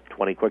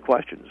 20 quick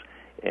questions.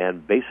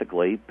 And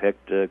basically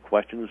picked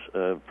questions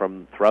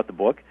from throughout the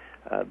book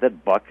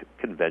that buck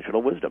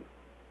conventional wisdom.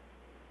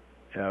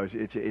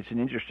 It's an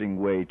interesting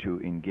way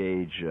to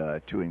engage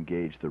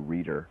the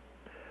reader.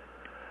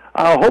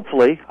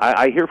 Hopefully,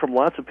 I hear from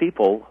lots of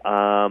people.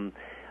 I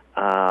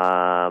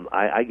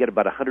get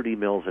about 100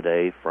 emails a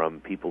day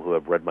from people who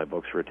have read my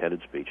books or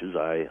attended speeches.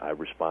 I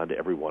respond to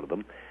every one of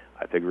them.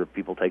 I figure if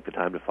people take the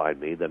time to find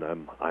me, then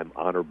I'm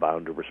honor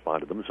bound to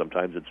respond to them.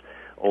 Sometimes it's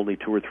only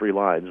 2 or 3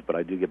 lines, but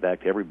I do get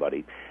back to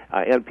everybody.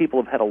 And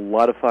people have had a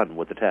lot of fun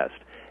with the test.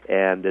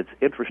 And it's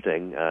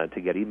interesting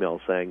to get emails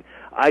saying,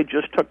 I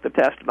just took the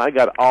test and I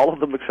got all of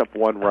them except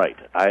one right.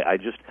 I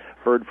just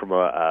heard from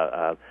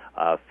a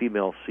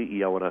female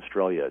CEO in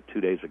Australia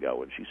 2 days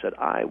ago, and she said,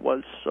 I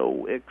was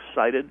so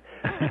excited.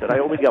 She said, I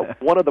only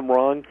got one of them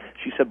wrong.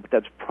 She said, but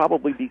that's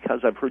probably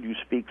because I've heard you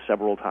speak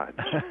several times.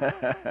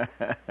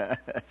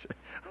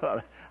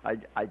 Well,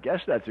 I guess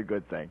that's a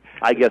good thing.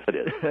 I guess it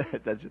is.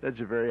 That's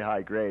a very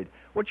high grade.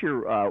 What's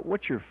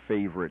your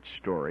favorite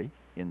story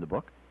in the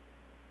book?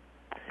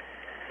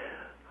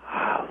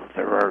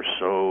 There are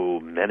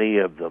so many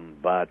of them,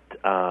 but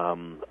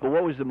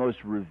what was the most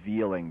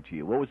revealing to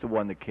you? What was the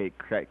one that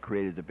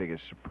created the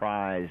biggest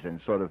surprise? And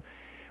sort of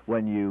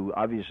when you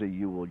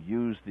will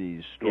use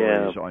these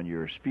stories on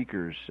your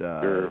speakers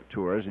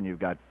tours, and you've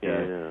got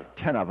 10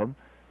 of them.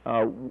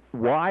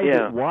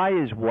 Why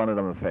is one of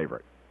them a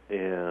favorite?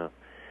 Yeah.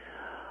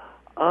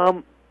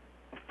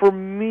 For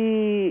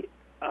me,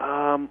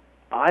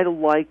 I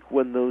like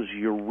when those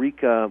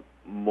eureka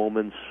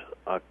moments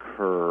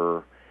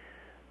occur.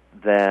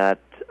 That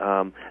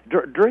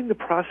during the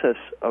process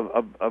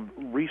of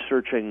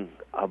researching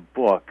a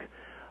book,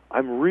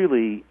 I'm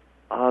really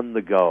on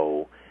the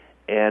go,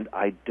 and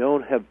I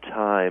don't have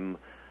time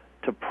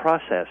to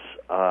process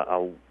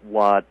a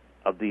lot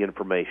of the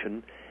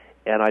information,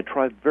 and I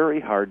try very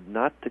hard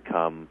not to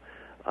come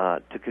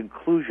to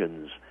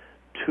conclusions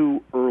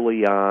too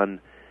early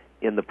on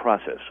in the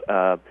process.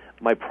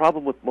 My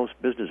problem with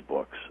most business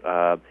books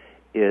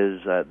is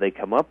they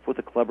come up with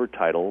a clever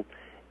title,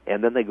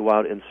 and then they go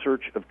out in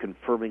search of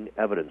confirming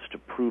evidence to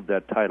prove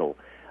that title.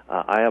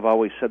 I have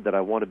always said that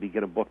I want to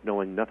begin a book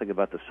knowing nothing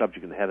about the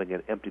subject and having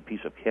an empty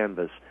piece of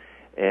canvas,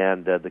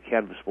 and the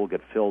canvas will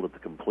get filled at the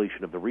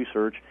completion of the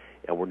research,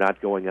 and we're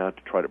not going out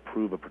to try to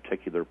prove a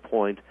particular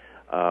point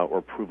or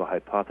prove a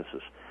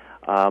hypothesis.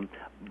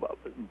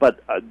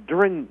 But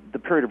during the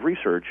period of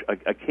research,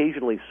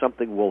 occasionally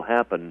something will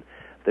happen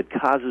that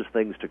causes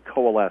things to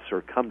coalesce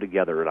or come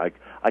together, and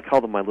I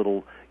call them my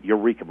little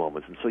eureka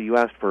moments. And so you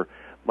asked for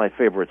my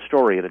favorite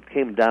story, and it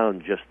came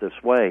down just this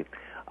way.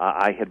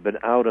 I had been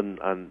out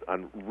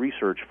on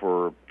research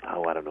for,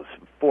 4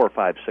 or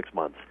 5, 6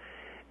 months.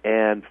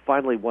 And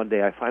finally one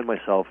day I find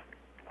myself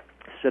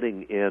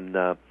sitting in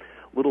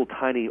little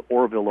tiny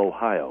Orville,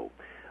 Ohio,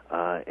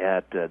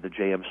 at the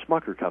J.M.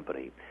 Smucker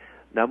Company.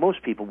 Now,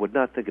 most people would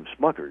not think of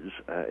Smuckers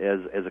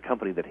as a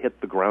company that hit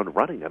the ground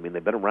running. I mean,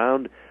 they've been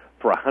around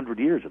for 100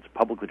 years. It's a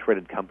publicly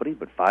traded company,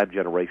 but 5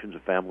 generations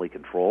of family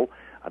control.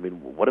 I mean,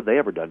 what have they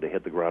ever done to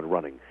hit the ground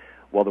running?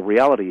 Well, the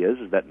reality is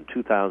that in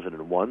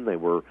 2001 they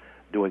were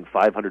doing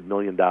 $500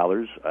 million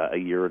a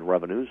year in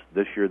revenues.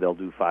 This year they'll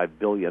do $5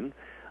 billion.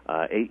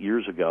 8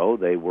 years ago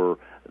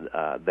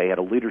they had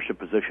a leadership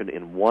position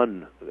in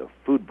 1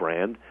 food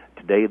brand.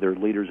 Today they're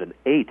leaders in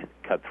 8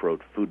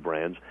 cutthroat food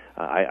brands.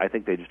 I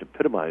think they just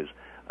epitomize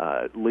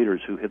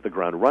leaders who hit the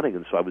ground running.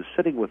 And so I was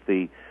sitting with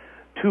the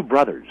 2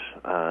 brothers,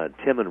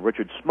 Tim and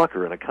Richard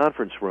Smucker, in a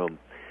conference room,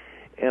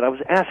 and I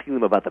was asking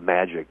them about the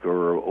magic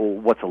or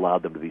what's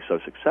allowed them to be so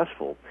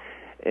successful.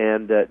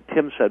 And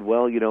Tim said,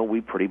 well, we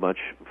pretty much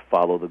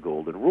follow the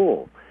golden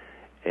rule.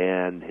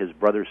 And his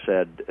brother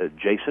said,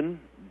 Jason,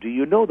 do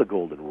you know the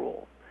golden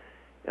rule?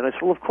 And I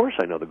said, well, of course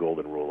I know the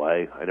golden rule.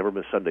 I never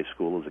missed Sunday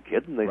school as a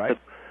kid. And they said,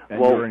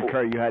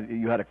 and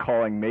you had a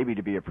calling maybe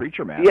to be a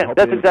preacher man. Yeah,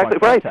 that's exactly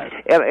right.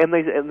 And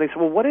they said,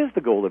 well, what is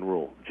the golden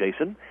rule,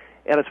 Jason?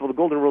 And I said, well, the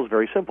golden rule is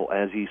very simple.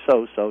 As ye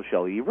sow, so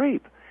shall ye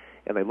reap.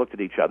 And they looked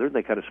at each other, and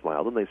they kind of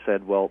smiled, and they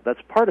said, well,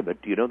 that's part of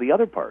it. Do you know the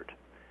other part?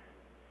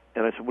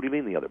 And I said, what do you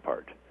mean the other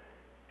part?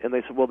 And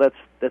they said, well, that's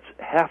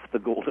half the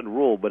golden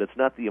rule, but it's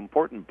not the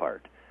important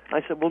part.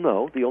 I said, well,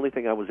 no. The only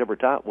thing I was ever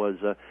taught was,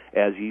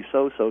 as ye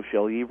sow, so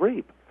shall ye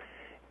reap.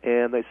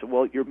 And they said,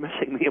 well, you're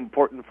missing the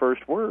important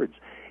first words.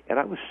 And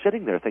I was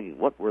sitting there thinking,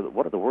 what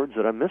are the words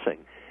that I'm missing?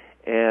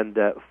 And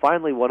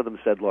finally, one of them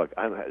said, "Look,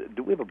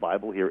 do we have a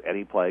Bible here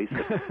any place?"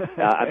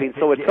 I mean,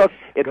 so go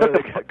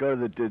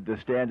to the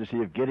stand to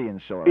see if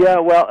Gideon's still around. Yeah,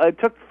 well, it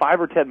took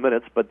 5 or 10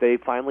 minutes, but they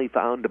finally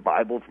found a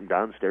Bible from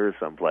downstairs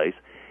someplace,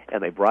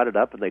 and they brought it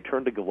up and they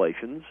turned to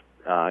Galatians,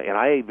 and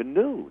I even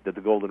knew that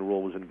the Golden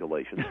Rule was in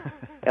Galatians,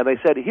 and they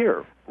said,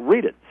 "Here,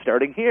 read it,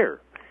 starting here."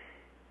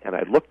 And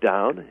I looked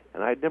down,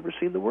 and I'd never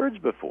seen the words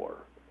before,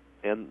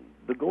 and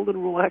the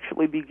Golden Rule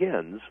actually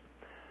begins,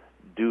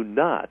 "Do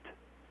not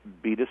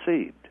be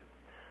deceived.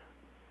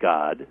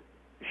 God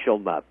shall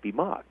not be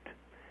mocked.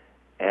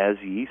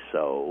 As ye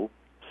sow,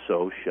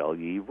 so shall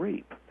ye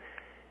reap.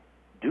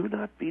 Do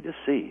not be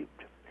deceived."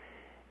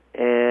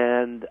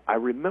 And I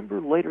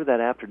remember later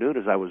that afternoon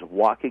as I was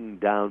walking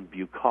down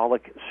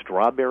bucolic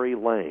Strawberry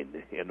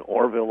Lane in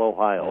Orville,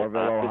 Ohio,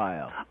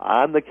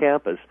 on the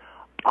campus,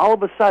 all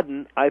of a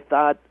sudden I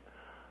thought,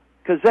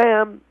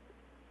 Kazam,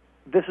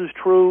 this is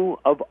true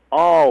of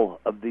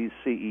all of these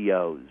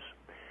CEOs.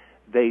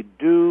 They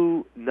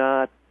do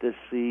not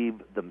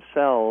deceive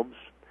themselves,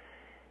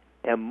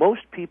 and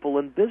most people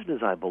in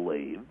business, I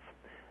believe,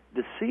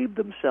 deceive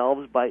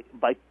themselves by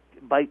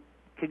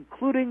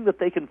concluding that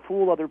they can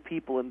fool other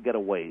people and get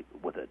away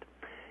with it.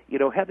 You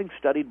know, having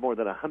studied more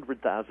than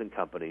 100,000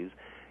 companies,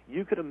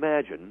 you could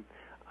imagine,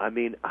 I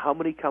mean, how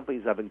many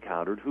companies I've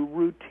encountered who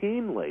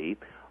routinely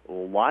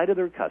lie to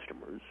their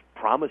customers,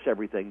 promise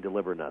everything,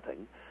 deliver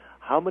nothing.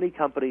 How many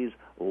companies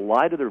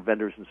lie to their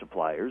vendors and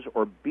suppliers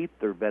or beat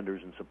their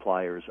vendors and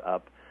suppliers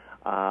up?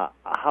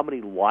 How many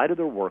lie to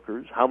their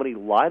workers? How many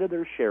lie to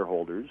their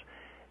shareholders?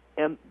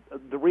 And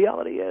the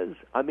reality is,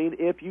 I mean,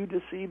 if you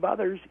deceive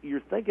others,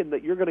 you're thinking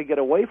that you're going to get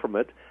away from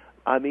it.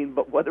 I mean,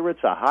 but whether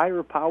it's a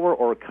higher power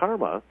or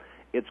karma,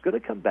 it's going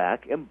to come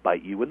back and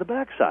bite you in the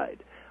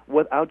backside,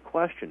 without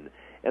question.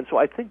 And so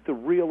I think the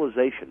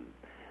realization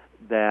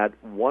that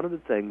one of the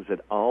things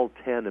that all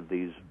 10 of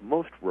these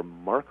most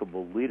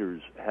remarkable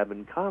leaders have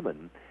in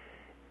common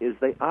is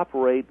they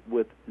operate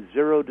with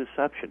zero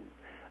deception.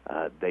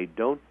 They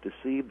don't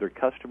deceive their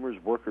customers,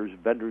 workers,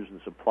 vendors,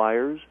 and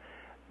suppliers.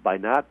 By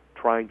not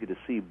trying to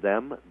deceive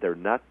them, they're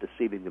not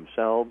deceiving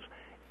themselves,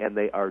 and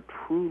they are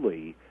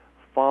truly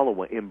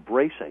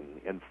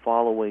embracing and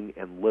following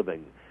and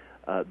living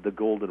the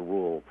Golden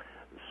Rule.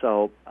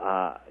 So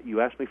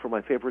you asked me for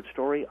my favorite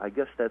story. I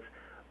guess that's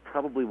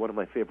probably one of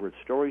my favorite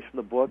stories from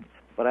the book,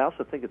 but I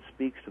also think it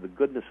speaks to the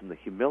goodness and the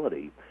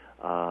humility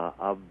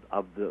of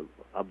the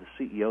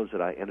CEOs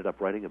that I ended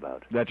up writing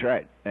about. That's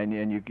right,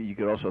 and you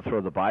could also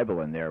throw the Bible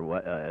in there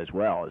as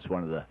well as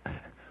one of the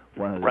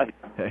right.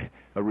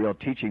 A real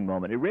teaching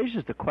moment. It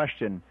raises the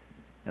question,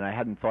 and I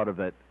hadn't thought of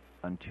it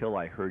until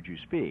I heard you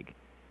speak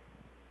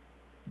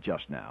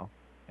just now,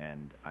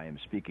 and I am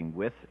speaking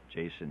with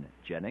Jason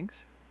Jennings.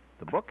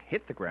 The book,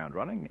 Hit the Ground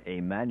Running,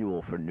 a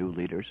manual for new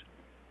leaders.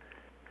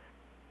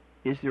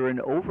 Is there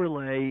an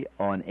overlay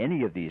on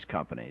any of these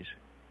companies,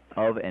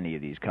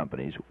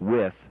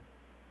 with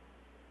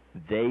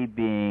they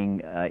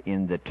being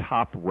in the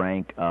top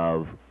rank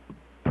of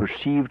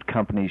perceived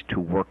companies to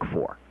work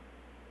for?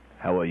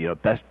 How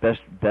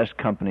best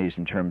companies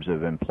in terms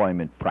of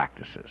employment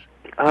practices?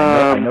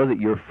 I know that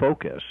your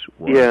focus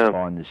was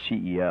on the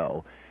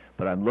CEO,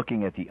 but I'm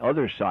looking at the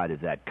other side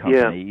of that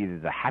company, either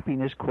the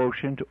happiness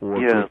quotient or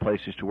good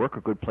places to work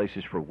or good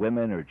places for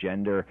women or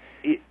gender.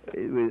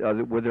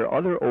 Were there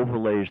other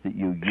overlays that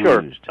you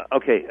used?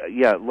 Okay,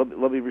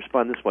 let me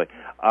respond this way.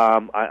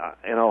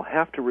 I'll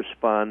have to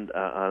respond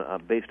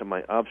based on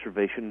my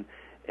observation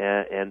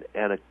and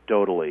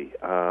anecdotally,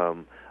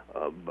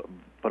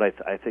 but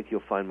I think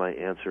you'll find my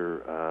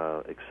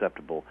answer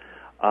acceptable.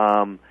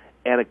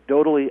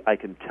 Anecdotally, I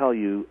can tell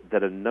you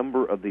that a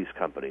number of these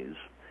companies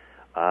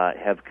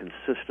have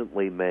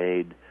consistently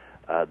made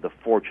the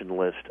Fortune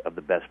list of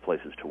the best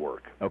places to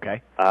work.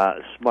 Okay.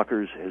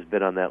 Smucker's has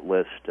been on that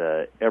list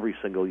every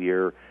single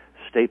year.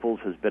 Staples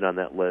has been on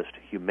that list.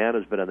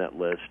 Humana's been on that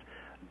list.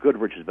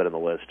 Goodrich has been on the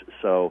list.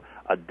 So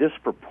a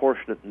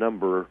disproportionate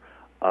number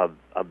of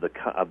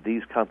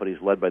these companies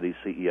led by these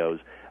CEOs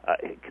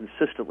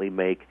consistently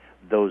make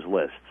those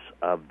lists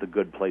of the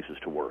good places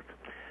to work,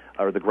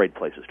 or the great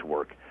places to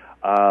work.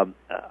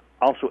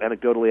 Also,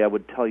 anecdotally, I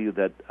would tell you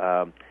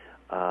that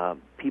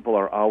people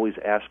are always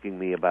asking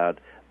me about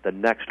the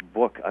next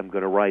book I'm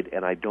going to write,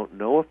 and I don't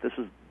know if this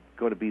is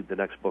going to be the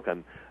next book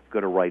I'm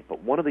going to write,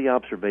 but one of the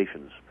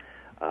observations,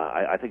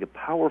 I think a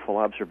powerful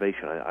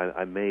observation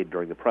I made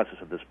during the process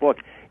of this book,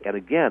 and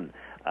again,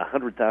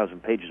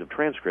 100,000 pages of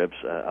transcripts,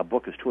 a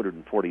book is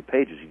 240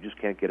 pages, you just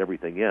can't get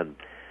everything in.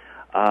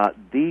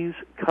 These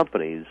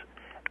companies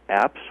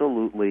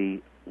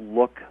absolutely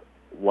look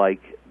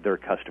like their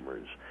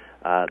customers.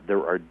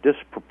 There are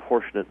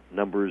disproportionate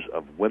numbers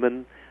of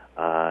women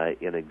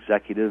in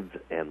executive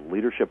and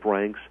leadership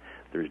ranks.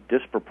 There's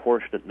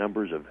disproportionate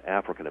numbers of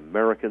African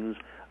Americans,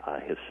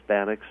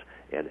 Hispanics,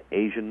 and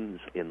Asians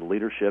in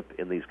leadership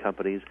in these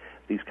companies.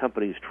 These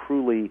companies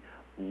truly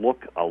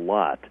look a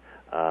lot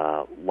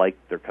like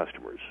their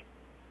customers.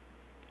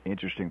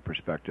 Interesting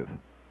perspective.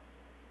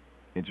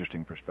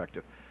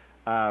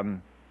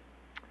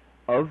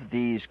 Of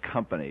these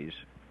companies,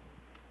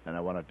 and I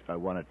want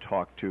to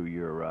talk to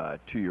your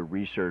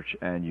research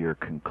and your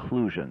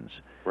conclusions.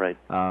 Right.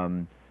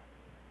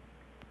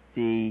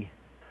 The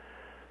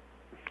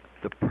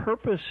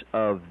purpose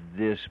of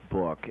this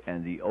book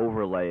and the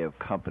overlay of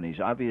companies.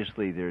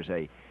 Obviously, there's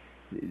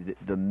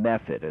the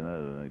method,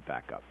 and let me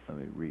back up. Let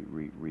me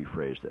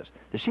rephrase this.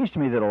 It seems to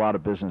me that a lot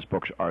of business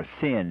books are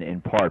thin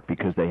in part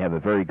because they have a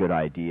very good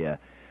idea,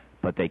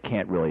 but they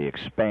can't really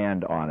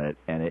expand on it,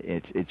 and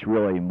it's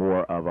really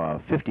more of a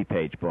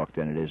 50-page book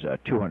than it is a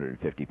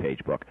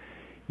 250-page book.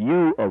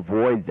 You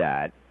avoid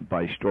that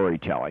by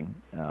storytelling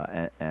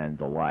and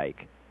the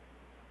like.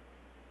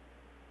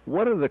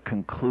 What are the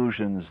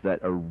conclusions that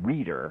a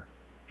reader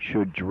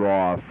should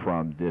draw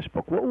from this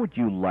book? What would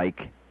you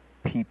like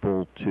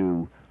people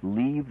to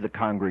leave the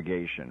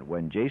congregation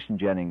when Jason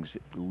Jennings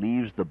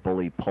leaves the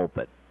bully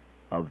pulpit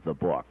of the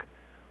book?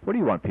 What do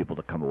you want people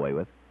to come away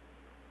with?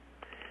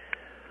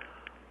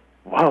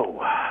 Whoa,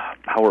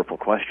 powerful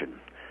question.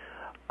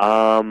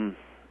 I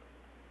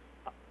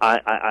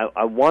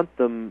want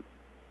them.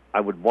 I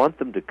would want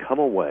them to come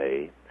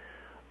away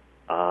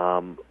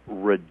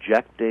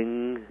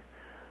rejecting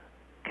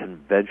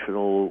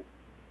conventional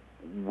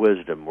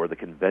wisdom, or the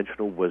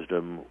conventional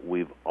wisdom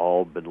we've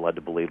all been led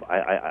to believe.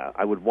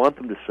 I would want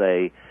them to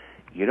say,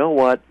 you know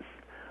what,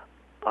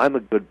 I'm a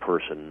good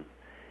person,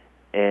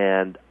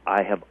 and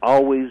I have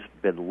always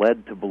been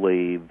led to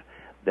believe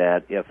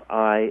that if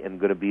I am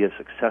going to be a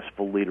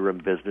successful leader in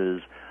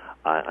business,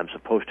 I'm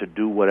supposed to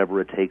do whatever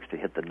it takes to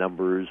hit the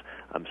numbers.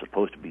 I'm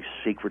supposed to be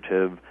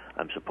secretive.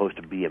 I'm supposed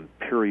to be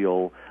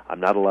imperial. I'm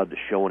not allowed to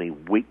show any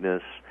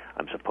weakness.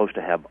 I'm supposed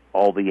to have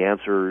all the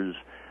answers.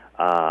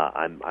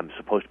 I'm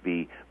supposed to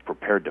be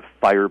prepared to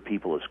fire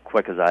people as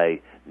quick as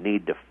I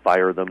need to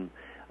fire them.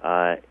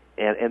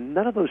 And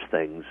none of those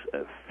things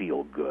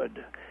feel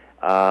good.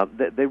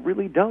 They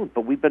really don't.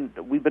 But we've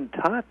been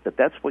taught that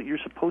that's what you're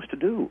supposed to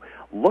do.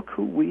 Look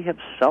who we have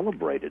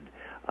celebrated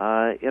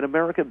in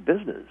American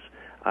business.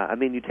 I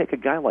mean, you take a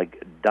guy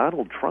like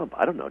Donald Trump.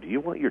 I don't know. Do you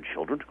want your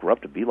children to grow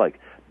up to be like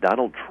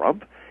Donald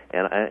Trump?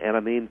 And I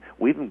mean,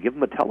 we even give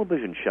him a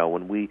television show,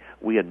 and we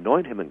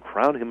anoint him and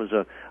crown him as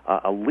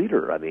a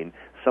leader. I mean,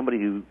 somebody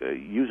who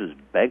uses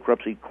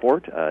bankruptcy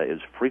court as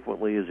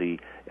frequently as he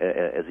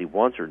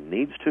wants or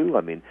needs to.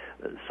 I mean,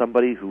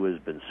 somebody who has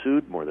been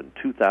sued more than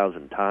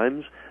 2,000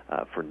 times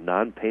for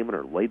non-payment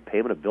or late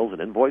payment of bills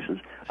and invoices.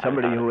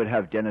 Somebody who would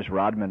have Dennis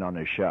Rodman on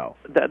his show.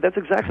 That's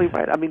exactly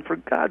right. I mean, for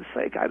God's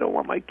sake, I don't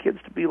want my kids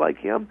to be like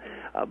him.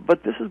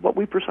 But this is what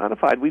we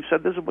personified. We've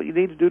said this is what you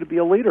need to do to be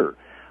a leader.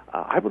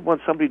 I would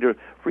want somebody to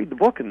read the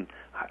book, and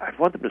I'd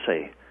want them to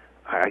say,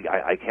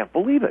 I can't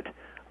believe it.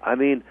 I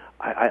mean,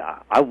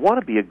 I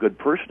want to be a good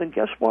person, and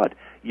guess what?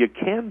 You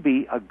can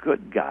be a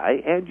good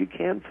guy, and you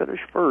can finish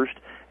first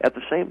at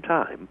the same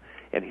time.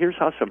 And here's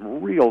how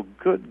some real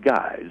good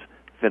guys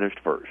finished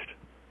first.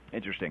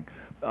 Interesting.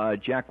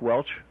 Jack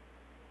Welch?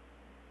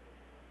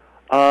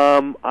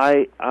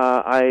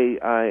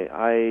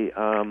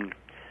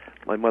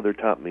 My mother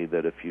taught me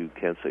that if you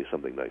can't say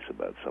something nice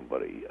about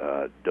somebody,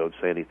 don't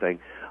say anything.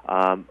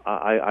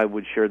 I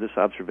would share this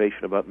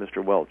observation about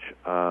Mr. Welch.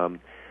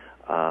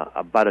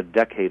 About a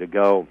decade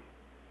ago,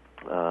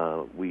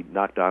 we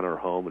knocked on our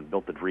home and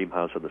built the dream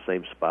house on the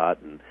same spot,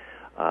 and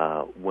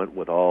went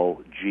with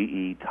all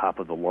GE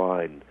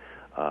top-of-the-line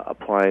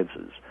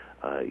appliances,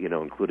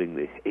 including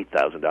the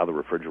 $8,000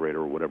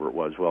 refrigerator or whatever it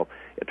was. Well,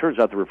 it turns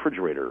out the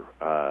refrigerator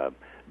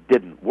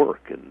didn't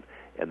work, and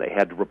they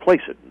had to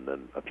replace it. And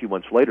then a few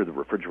months later, the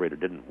refrigerator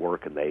didn't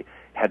work, and they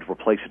had to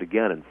replace it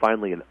again. And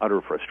finally, in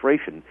utter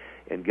frustration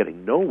and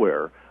getting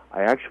nowhere,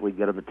 I actually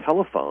get on the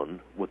telephone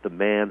with the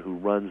man who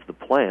runs the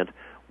plant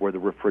where the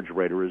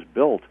refrigerator is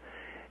built.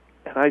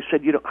 And I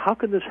said, how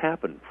can this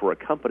happen for a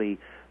company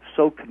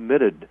so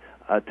committed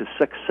to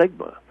Six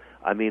Sigma?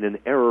 I mean, an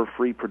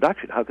error-free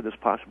production. How could this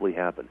possibly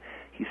happen?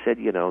 He said,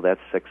 that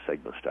Six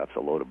Sigma stuff's a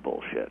load of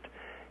bullshit.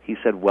 He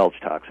said, Welch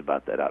talks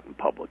about that out in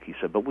public. He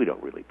said, but we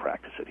don't really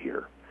practice it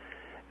here.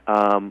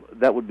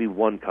 That would be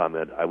one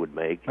comment I would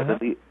make. Uh-huh.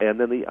 And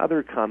then the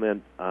other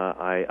comment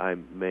I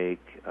make,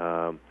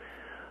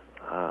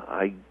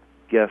 I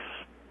guess,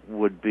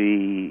 would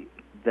be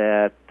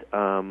that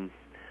I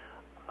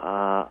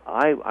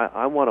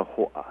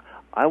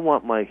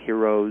want my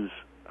heroes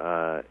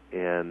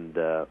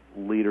and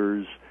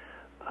leaders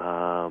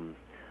to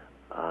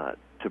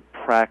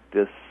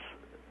practice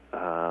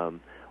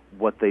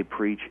what they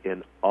preach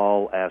in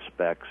all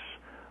aspects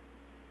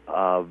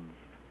of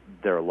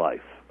their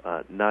life,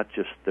 not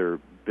just their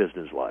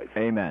business life.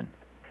 Amen.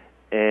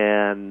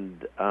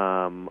 And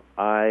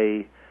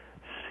I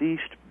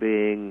ceased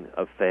being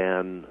a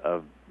fan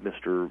of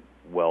Mr.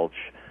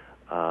 Welch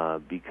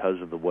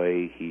because of the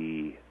way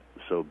he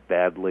so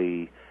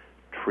badly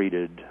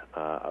treated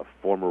a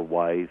former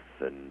wife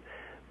and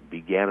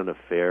began an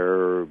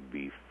affair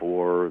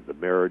before the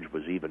marriage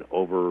was even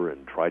over,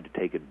 and tried to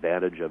take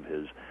advantage of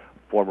his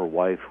former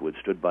wife who had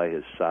stood by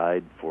his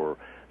side for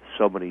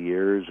so many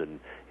years and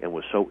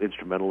was so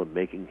instrumental in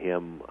making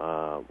him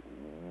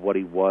what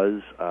he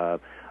was.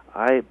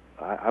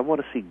 I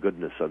want to see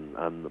goodness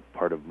on the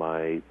part of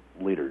my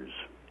leaders,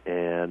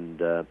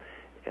 and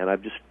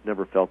I've just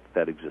never felt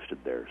that existed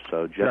there.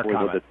 So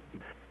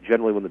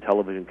generally when the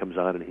television comes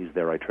on and he's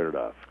there, I turn it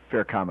off.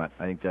 Fair comment.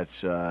 I think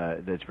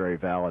that's very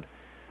valid.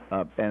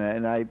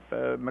 And I,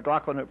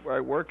 McLaughlin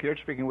at Work here,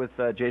 speaking with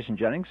Jason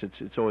Jennings.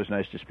 It's always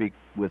nice to speak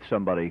with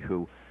somebody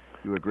who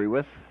you agree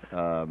with.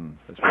 Isn't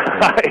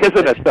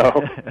it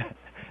though?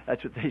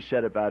 That's what they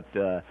said about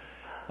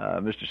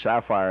Mr.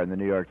 Sapphire in the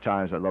New York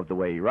Times. I love the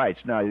way he writes.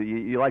 Now,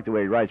 you like the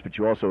way he writes, but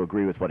you also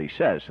agree with what he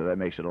says, so that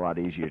makes it a lot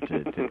easier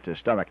to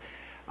stomach.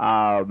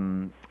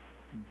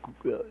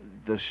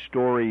 The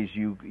stories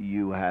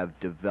you have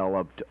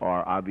developed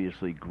are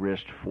obviously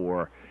grist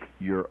for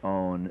your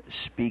own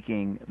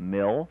speaking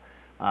mill.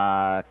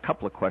 A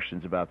couple of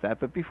questions about that,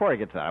 but before I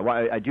get to that,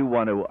 I do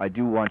want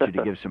you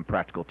to give some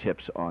practical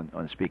tips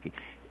on speaking.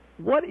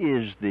 What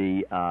is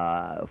the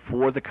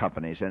for the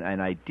companies,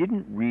 and I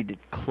didn't read it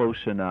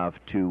close enough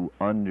to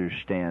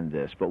understand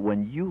this, but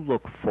when you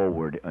look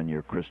forward on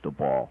your crystal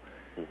ball,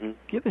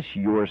 give us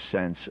your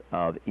sense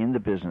of, in the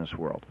business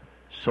world,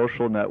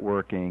 social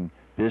networking,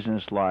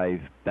 business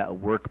life,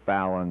 work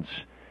balance,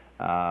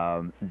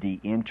 the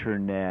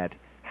internet.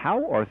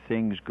 How are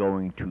things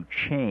going to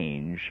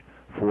change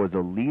for the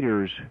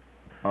leaders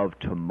of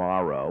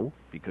tomorrow?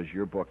 Because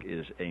your book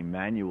is a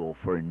manual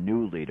for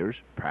new leaders,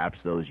 perhaps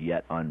those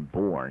yet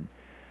unborn.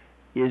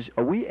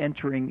 Are we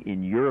entering,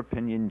 in your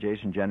opinion,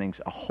 Jason Jennings,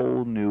 a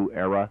whole new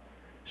era,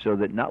 so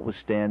that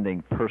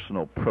notwithstanding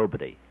personal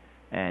probity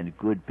and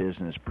good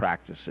business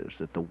practices,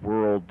 that the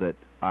world that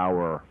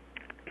our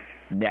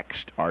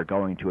next are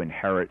going to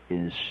inherit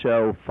is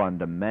so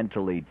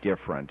fundamentally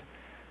different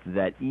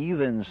that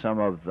even some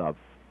of the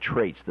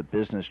traits, the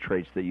business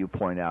traits that you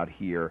point out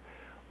here,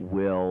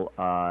 will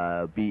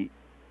be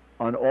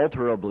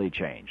unalterably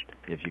changed,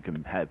 if you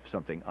can have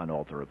something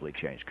unalterably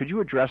changed? Could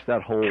you address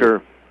that whole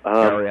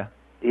area?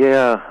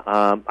 Yeah,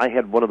 I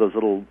had one of those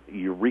little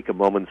eureka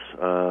moments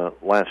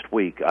last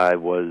week. I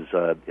was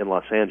in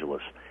Los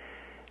Angeles,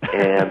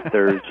 and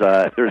there's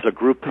a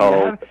group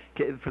called...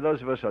 For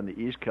those of us on the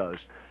East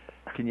Coast,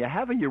 can you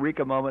have a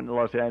eureka moment in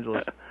Los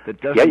Angeles that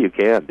doesn't... Yeah, you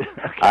can.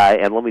 Okay.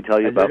 And let me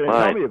tell you about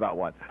mine. Tell me about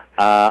one.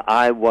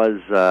 I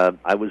was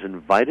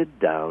invited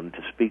down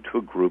to speak to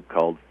a group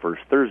called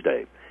First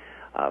Thursday.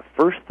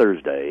 First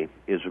Thursday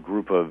is a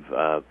group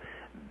of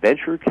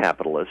venture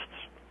capitalists,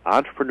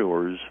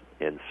 entrepreneurs,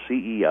 and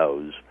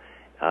CEOs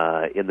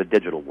in the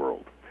digital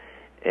world.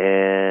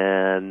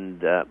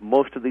 And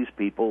most of these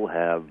people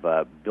have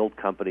built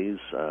companies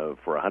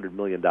for $100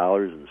 million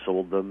and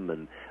sold them,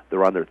 and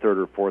they're on their third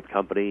or fourth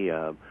company.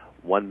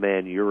 One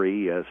man,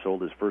 Yuri,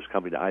 sold his first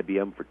company to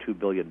IBM for $2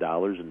 billion,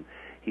 and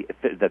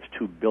that's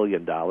 $2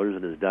 billion,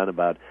 and has done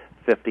about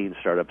 15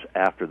 startups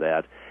after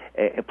that,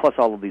 plus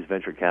all of these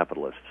venture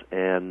capitalists.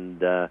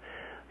 And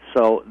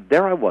so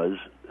there I was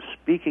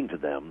speaking to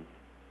them,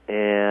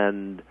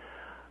 and...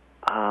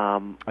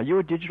 Are you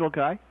a digital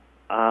guy?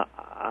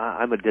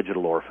 I'm a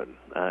digital orphan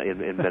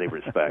in many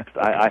respects.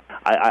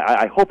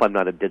 I hope I'm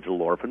not a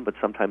digital orphan, but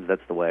sometimes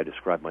that's the way I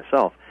describe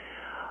myself.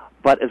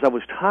 But as I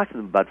was talking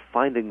about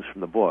findings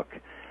from the book,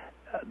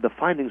 the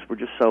findings were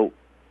just so,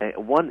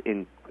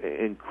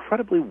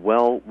 incredibly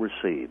well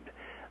received.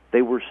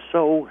 They were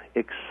so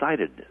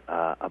excited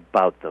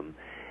about them.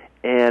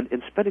 And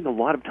in spending a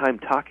lot of time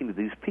talking to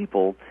these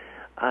people,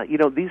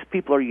 these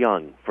people are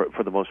young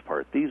for the most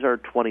part. These are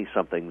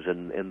 20-somethings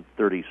and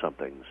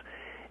 30-somethings.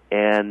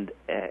 And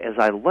as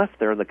I left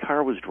there and the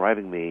car was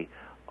driving me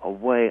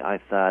away, I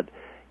thought,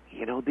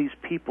 these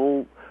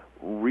people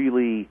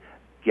really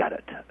get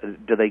it.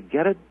 Do they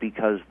get it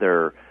because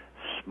they're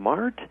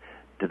smart?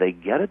 Do they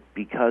get it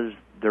because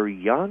they're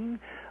young?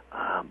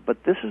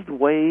 But this is the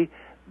way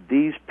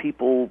these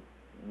people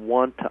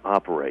want to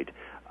operate.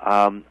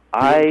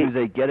 Do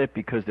they get it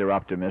because they're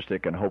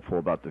optimistic and hopeful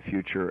about the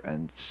future,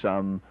 and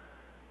some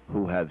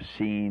who have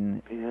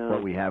seen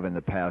what we have in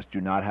the past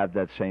do not have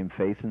that same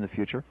faith in the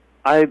future?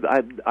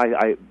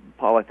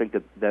 Paul, I think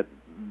that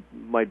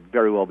might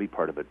very well be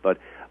part of it. But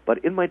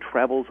in my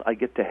travels, I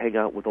get to hang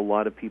out with a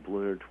lot of people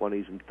in their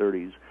 20s and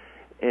 30s,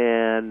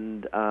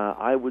 and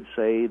I would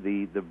say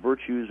the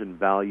virtues and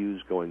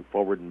values going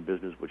forward in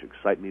business, which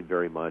excite me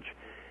very much,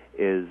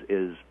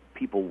 is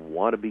people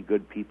want to be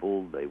good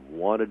people. They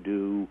want to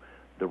do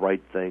the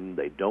right thing.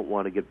 They don't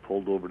want to get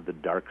pulled over to the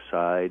dark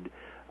side.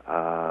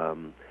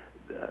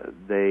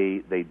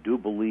 They do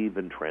believe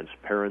in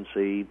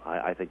transparency.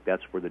 I think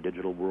that's where the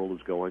digital world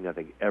is going. I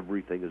think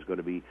everything is going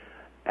to be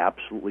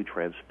absolutely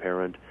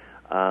transparent.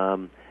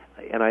 And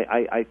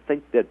I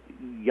think that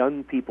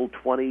young people,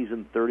 20s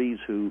and 30s,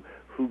 who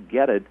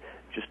get it,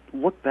 just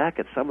look back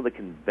at some of the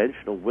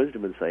conventional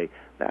wisdom and say,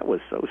 that was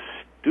so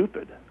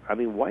stupid. I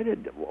mean, why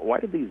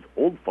did these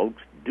old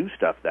folks do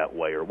stuff that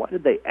way, or why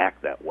did they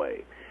act that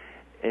way?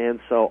 And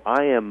so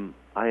I am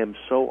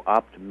so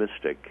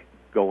optimistic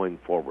going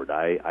forward.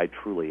 I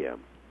truly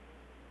am.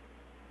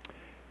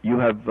 You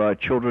have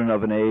children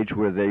of an age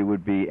where they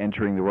would be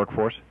entering the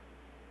workforce?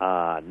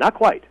 Not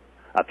quite.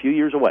 A few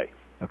years away.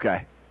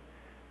 Okay.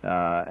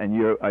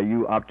 And are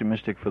you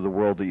optimistic for the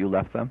world that you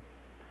left them?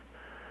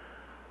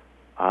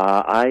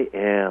 I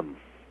am.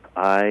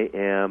 I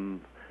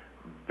am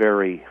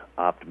very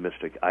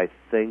optimistic. I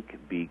think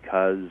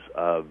because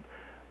of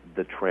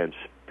the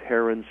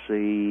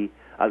transparency.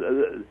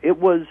 It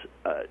was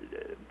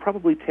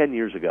probably 10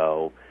 years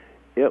ago.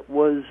 It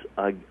was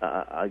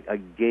a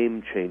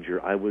game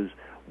changer. I was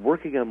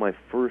working on my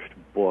first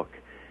book,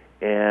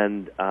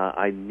 and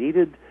I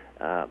needed.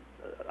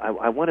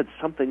 I wanted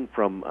something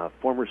from a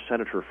former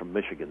senator from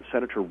Michigan,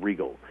 Senator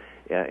Regal,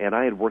 and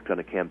I had worked on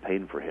a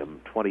campaign for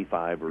him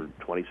 25 or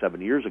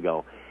 27 years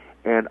ago,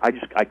 and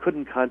I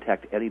couldn't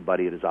contact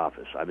anybody at his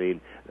office. I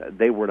mean,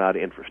 they were not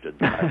interested.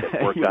 You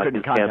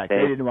couldn't contact.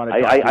 They didn't want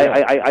to talk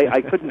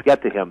I couldn't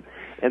get to him,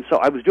 and so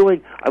I was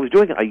doing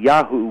a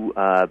Yahoo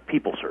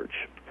people search,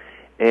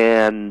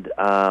 and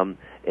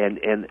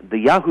the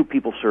Yahoo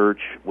people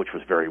search, which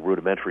was very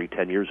rudimentary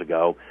 10 years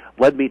ago,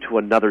 led me to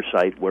another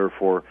site where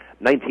for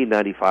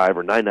 $19.95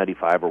 or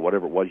 $9.95 or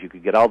whatever it was, you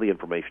could get all the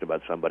information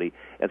about somebody.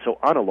 And so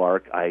on a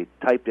lark, I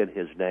typed in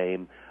his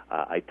name.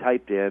 I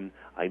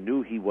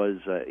knew he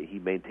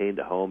maintained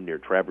a home near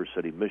Traverse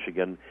City,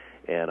 Michigan,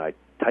 and I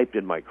typed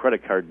in my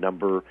credit card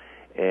number,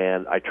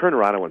 and I turned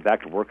around, I went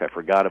back to work, I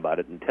forgot about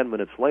it, and 10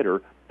 minutes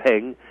later,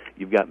 ping,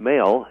 you've got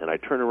mail, and I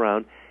turn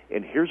around,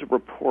 and here's a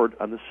report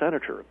on the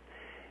senator.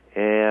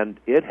 And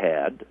it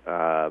had,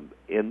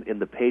 in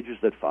the pages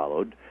that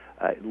followed,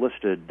 it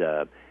listed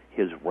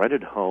his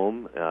rented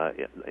home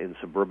in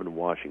suburban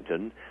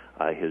Washington,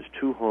 his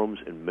 2 homes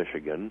in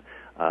Michigan,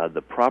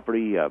 the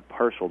property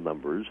parcel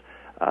numbers,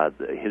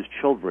 his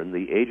children,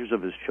 the ages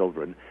of his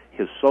children,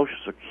 his Social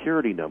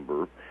Security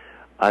number.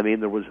 I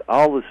mean, there was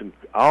all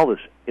this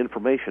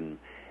information,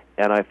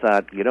 and I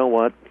thought, you know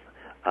what,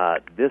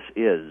 this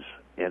is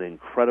an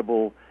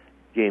incredible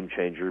game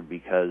changer,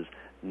 because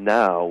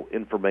now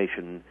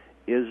information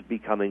is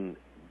becoming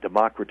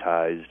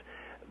democratized,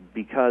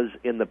 because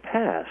in the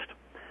past,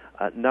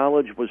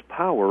 knowledge was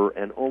power,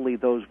 and only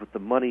those with the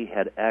money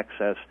had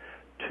access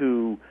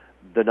to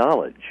the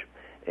knowledge.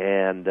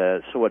 And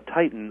so a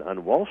titan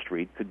on Wall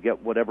Street could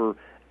get whatever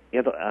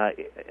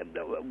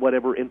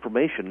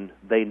information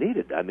they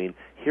needed. I mean,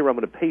 here I'm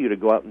going to pay you to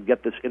go out and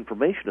get this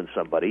information on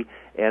somebody,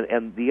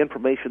 and the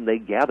information they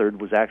gathered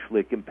was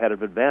actually a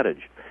competitive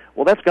advantage.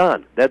 Well, that's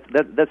gone. That's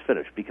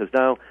finished, because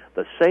now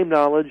the same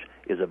knowledge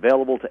is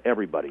available to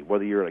everybody,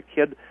 whether you're a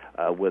kid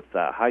with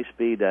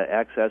high-speed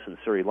access in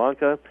Sri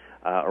Lanka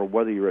or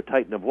whether you're a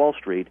titan of Wall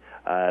Street.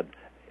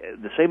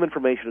 The same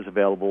information is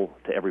available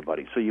to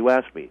everybody. So you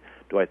ask me,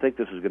 do I think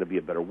this is going to be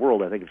a better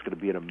world? I think it's going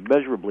to be an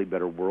immeasurably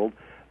better world,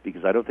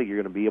 because I don't think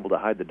you're going to be able to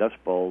hide the dust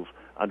balls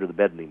under the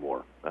bed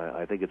anymore.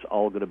 I think it's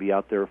all going to be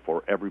out there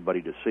for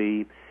everybody to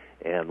see,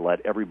 and let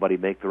everybody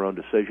make their own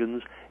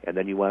decisions. And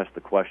then you ask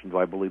the question, do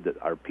I believe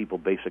that are people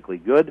basically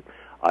good?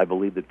 I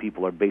believe that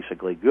people are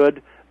basically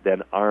good,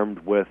 then armed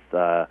with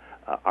a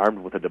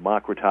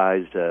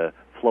democratized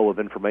flow of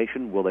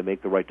information, will they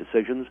make the right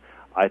decisions?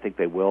 I think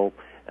they will,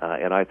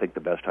 and I think the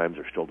best times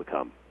are still to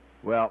come.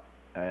 Well,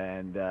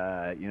 and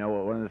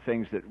one of the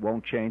things that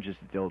won't change is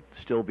that there'll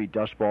still be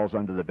dust balls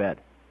under the bed.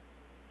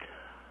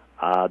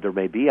 There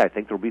may be. I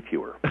think there'll be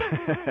fewer.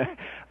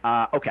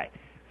 Okay.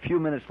 Few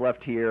minutes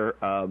left here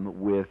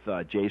with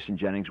Jason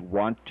Jennings.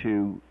 Want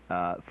to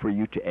for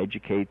you to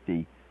educate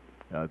the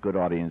good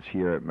audience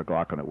here at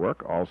McLaughlin at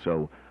Work.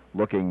 Also,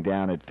 looking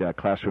down at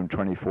Classroom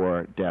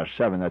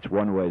 24-7. That's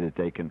one way that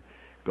they can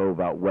go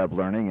about web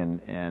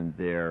learning and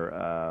their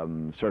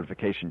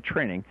certification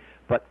training.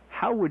 But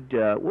how would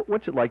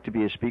what's it like to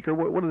be a speaker?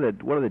 What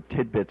are the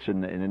tidbits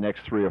in the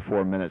next 3 or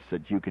 4 minutes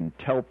that you can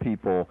tell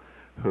people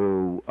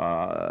who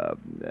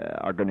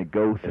are going to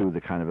go through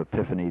the kind of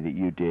epiphany that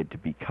you did to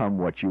become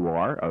what you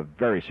are, a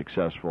very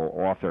successful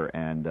author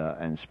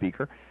and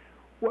speaker?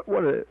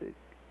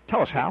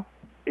 Tell us how.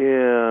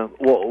 Yeah.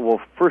 Well.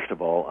 First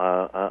of all,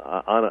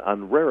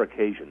 on rare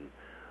occasion,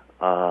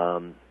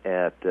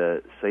 at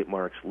St.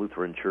 Mark's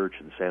Lutheran Church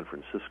in San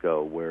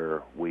Francisco,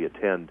 where we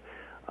attend,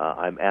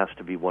 I'm asked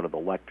to be one of the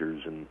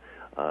lectors, and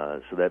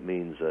so that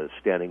means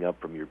standing up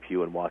from your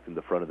pew and walking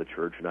to the front of the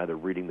church and either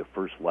reading the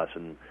first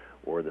lesson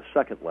or the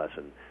second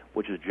lesson,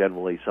 which is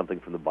generally something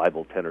from the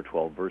Bible, 10 or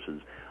 12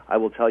 verses. I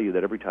will tell you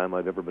that every time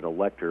I've ever been a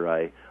lector,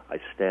 I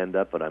stand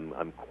up and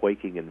I'm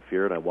quaking in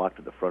fear, and I walk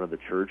to the front of the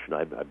church, and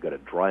I've got a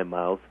dry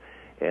mouth,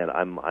 and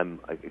I'm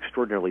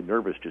extraordinarily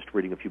nervous just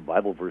reading a few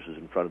Bible verses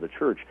in front of the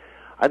church.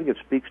 I think it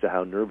speaks to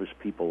how nervous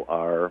people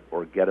are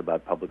or get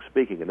about public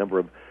speaking. A number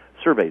of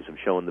surveys have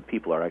shown that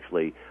people are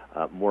actually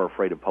more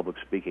afraid of public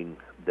speaking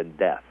than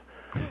death.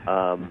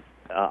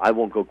 I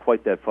won't go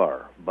quite that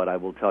far, but I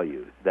will tell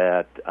you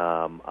that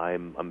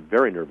I'm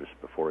very nervous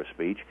before a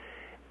speech,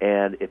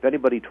 And if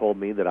anybody told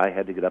me that I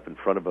had to get up in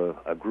front of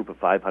a group of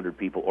 500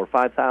 people or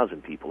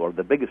 5,000 people, or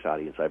the biggest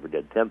audience I ever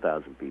did,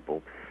 10,000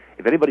 people,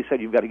 if anybody said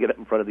you've got to get up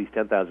in front of these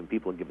 10,000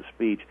 people and give a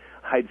speech,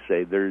 I'd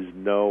say there's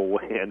no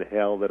way in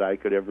hell that I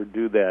could ever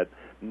do that.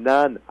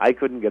 None. I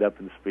couldn't get up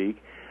and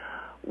speak.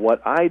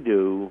 What I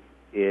do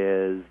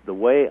is the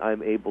way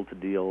I'm able to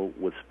deal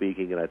with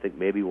speaking, and I think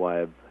maybe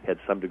why I've had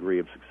some degree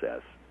of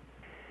success,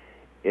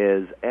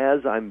 is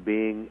as I'm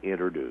being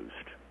introduced,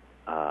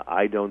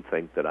 I don't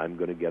think that I'm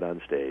going to get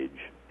on stage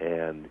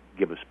and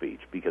give a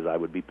speech because I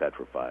would be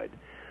petrified.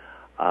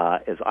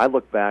 As I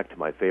look back to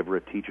my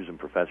favorite teachers and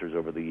professors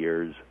over the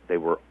years, they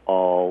were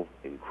all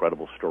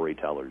incredible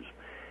storytellers.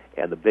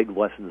 And the big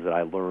lessons that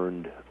I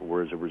learned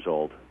were as a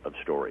result of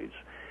stories.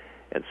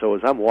 And so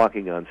as I'm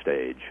walking on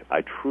stage,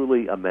 I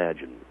truly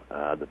imagine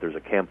that there's a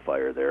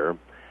campfire there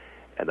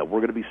and that we're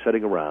going to be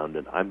sitting around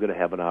and I'm going to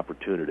have an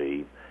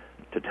opportunity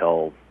to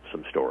tell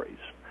some stories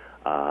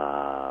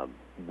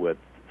with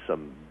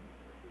some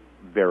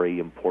very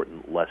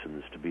important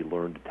lessons to be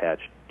learned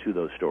attached to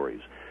those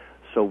stories.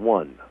 So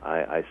one,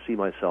 I see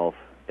myself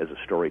as a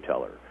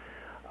storyteller,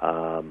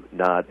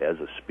 not as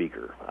a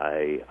speaker.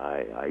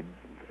 I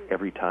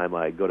every time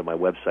I go to my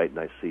website and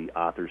I see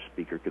author,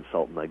 speaker,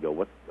 consultant, I go,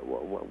 what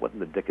in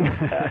the dick is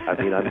that?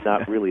 I mean, I'm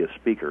not really a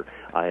speaker.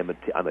 I'm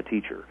a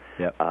teacher,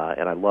 yep.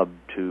 And I love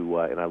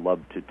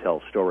to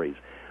tell stories.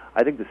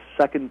 I think the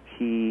second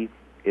key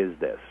is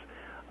this.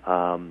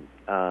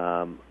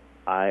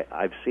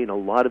 I've seen a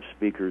lot of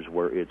speakers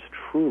where it's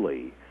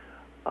truly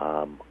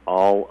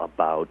all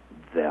about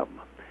them.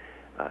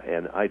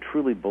 And I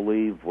truly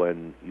believe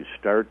when you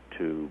start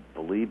to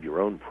believe your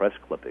own press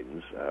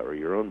clippings or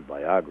your own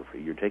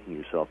biography, you're taking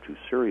yourself too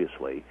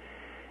seriously.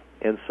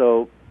 And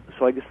so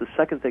I guess the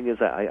second thing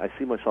is I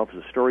see myself as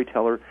a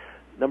storyteller.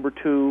 Number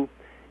two,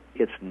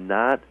 it's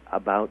not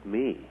about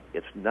me.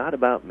 It's not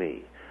about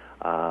me.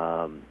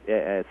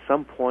 At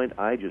some point,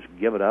 I just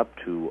give it up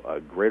to a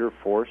greater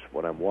force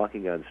when I'm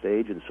walking on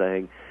stage and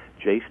saying,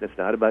 Jason, it's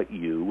not about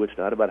you. It's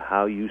not about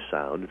how you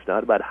sound. It's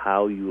not about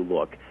how you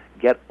look.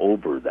 Get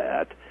over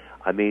that.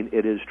 I mean,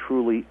 it is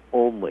truly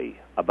only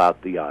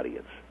about the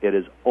audience. It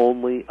is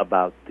only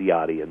about the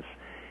audience.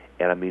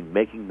 And I mean,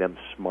 making them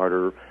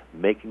smarter,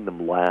 making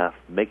them laugh,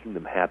 making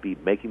them happy,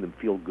 making them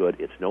feel good.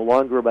 It's no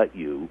longer about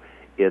you.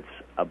 It's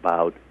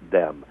about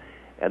them.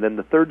 And then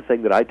the third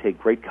thing that I take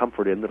great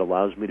comfort in that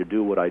allows me to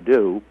do what I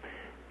do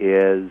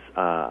is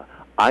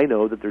I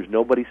know that there's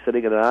nobody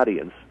sitting in an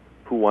audience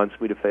who wants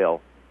me to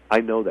fail. I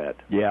know that.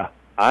 Yeah.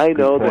 I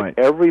know that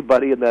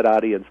everybody in that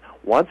audience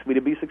wants me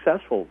to be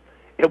successful.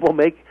 It will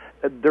make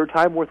their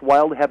time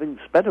worthwhile having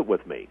spent it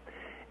with me.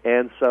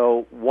 And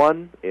so,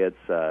 one, it's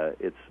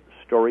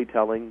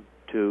storytelling.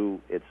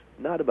 Two, it's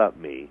not about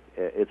me.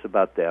 It's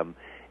about them.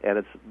 And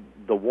it's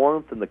the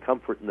warmth and the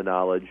comfort and the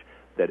knowledge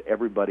that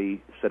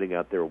everybody sitting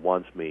out there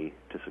wants me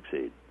to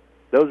succeed.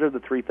 Those are the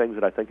three things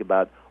that I think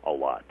about a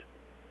lot.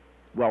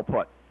 Well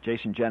put.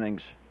 Jason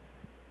Jennings,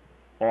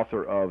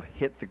 author of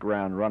Hit the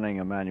Ground Running,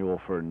 a manual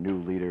for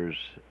new leaders,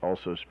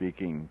 also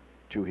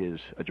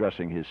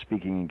addressing his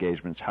speaking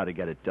engagements, how to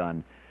get it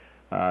done.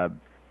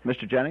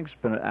 Mr. Jennings,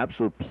 it's been an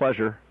absolute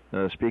pleasure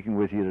speaking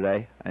with you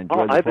today.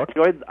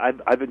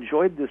 I've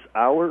enjoyed this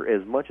hour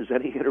as much as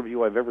any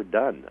interview I've ever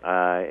done,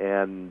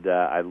 and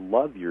I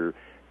love your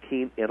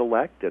keen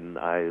intellect, and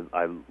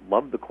I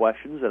love the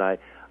questions, and I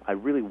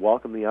really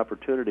welcome the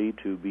opportunity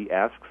to be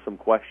asked some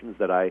questions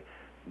that I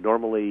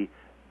normally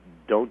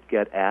don't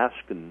get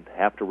asked and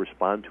have to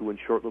respond to in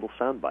short little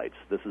sound bites.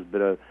 This has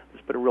been a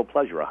real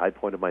pleasure, a high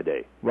point of my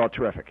day. Well,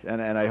 terrific,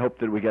 and I hope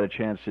that we get a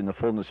chance in the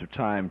fullness of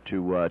time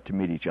to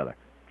meet each other.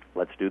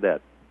 Let's do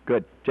that.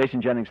 Good.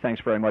 Jason Jennings,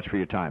 thanks very much for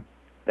your time.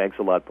 Thanks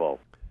a lot, Paul.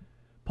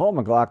 Paul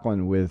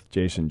McLaughlin with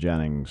Jason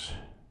Jennings.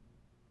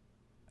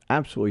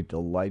 Absolutely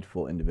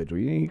delightful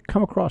individual. You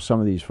come across some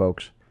of these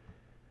folks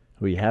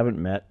who you haven't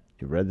met,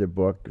 you've read their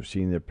book, you've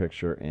seen their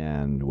picture,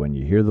 and when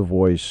you hear the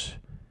voice,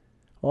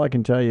 all I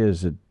can tell you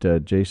is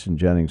that Jason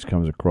Jennings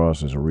comes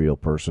across as a real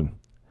person.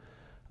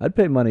 I'd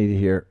pay money to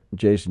hear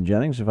Jason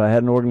Jennings. If I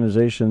had an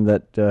organization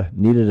that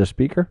needed a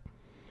speaker,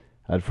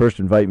 I'd first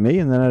invite me,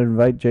 and then I'd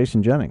invite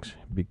Jason Jennings,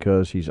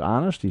 because he's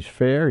honest, he's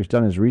fair, he's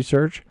done his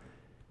research,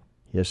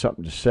 he has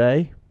something to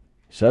say,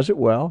 he says it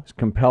well, he's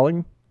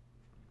compelling,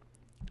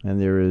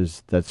 and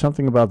that's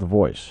something about the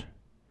voice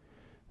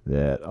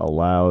that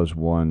allows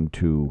one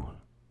to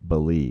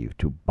believe,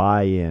 to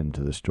buy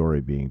into the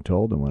story being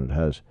told, and when it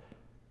has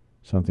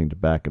something to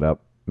back it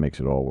up, makes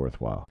it all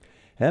worthwhile.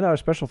 And our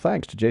special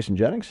thanks to Jason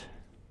Jennings.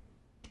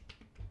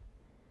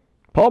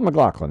 Paul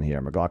McLaughlin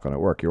here, McLaughlin at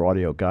Work, your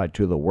audio guide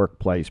to the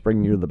workplace,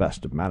 bringing you the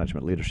best of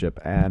management, leadership,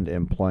 and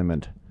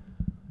employment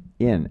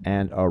in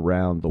and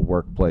around the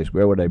workplace.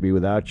 Where would I be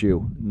without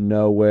you?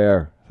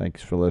 Nowhere.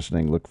 Thanks for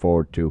listening. Look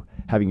forward to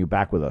having you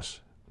back with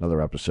us.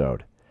 Another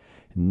episode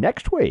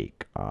next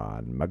week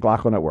on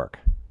McLaughlin at Work.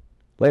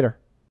 Later.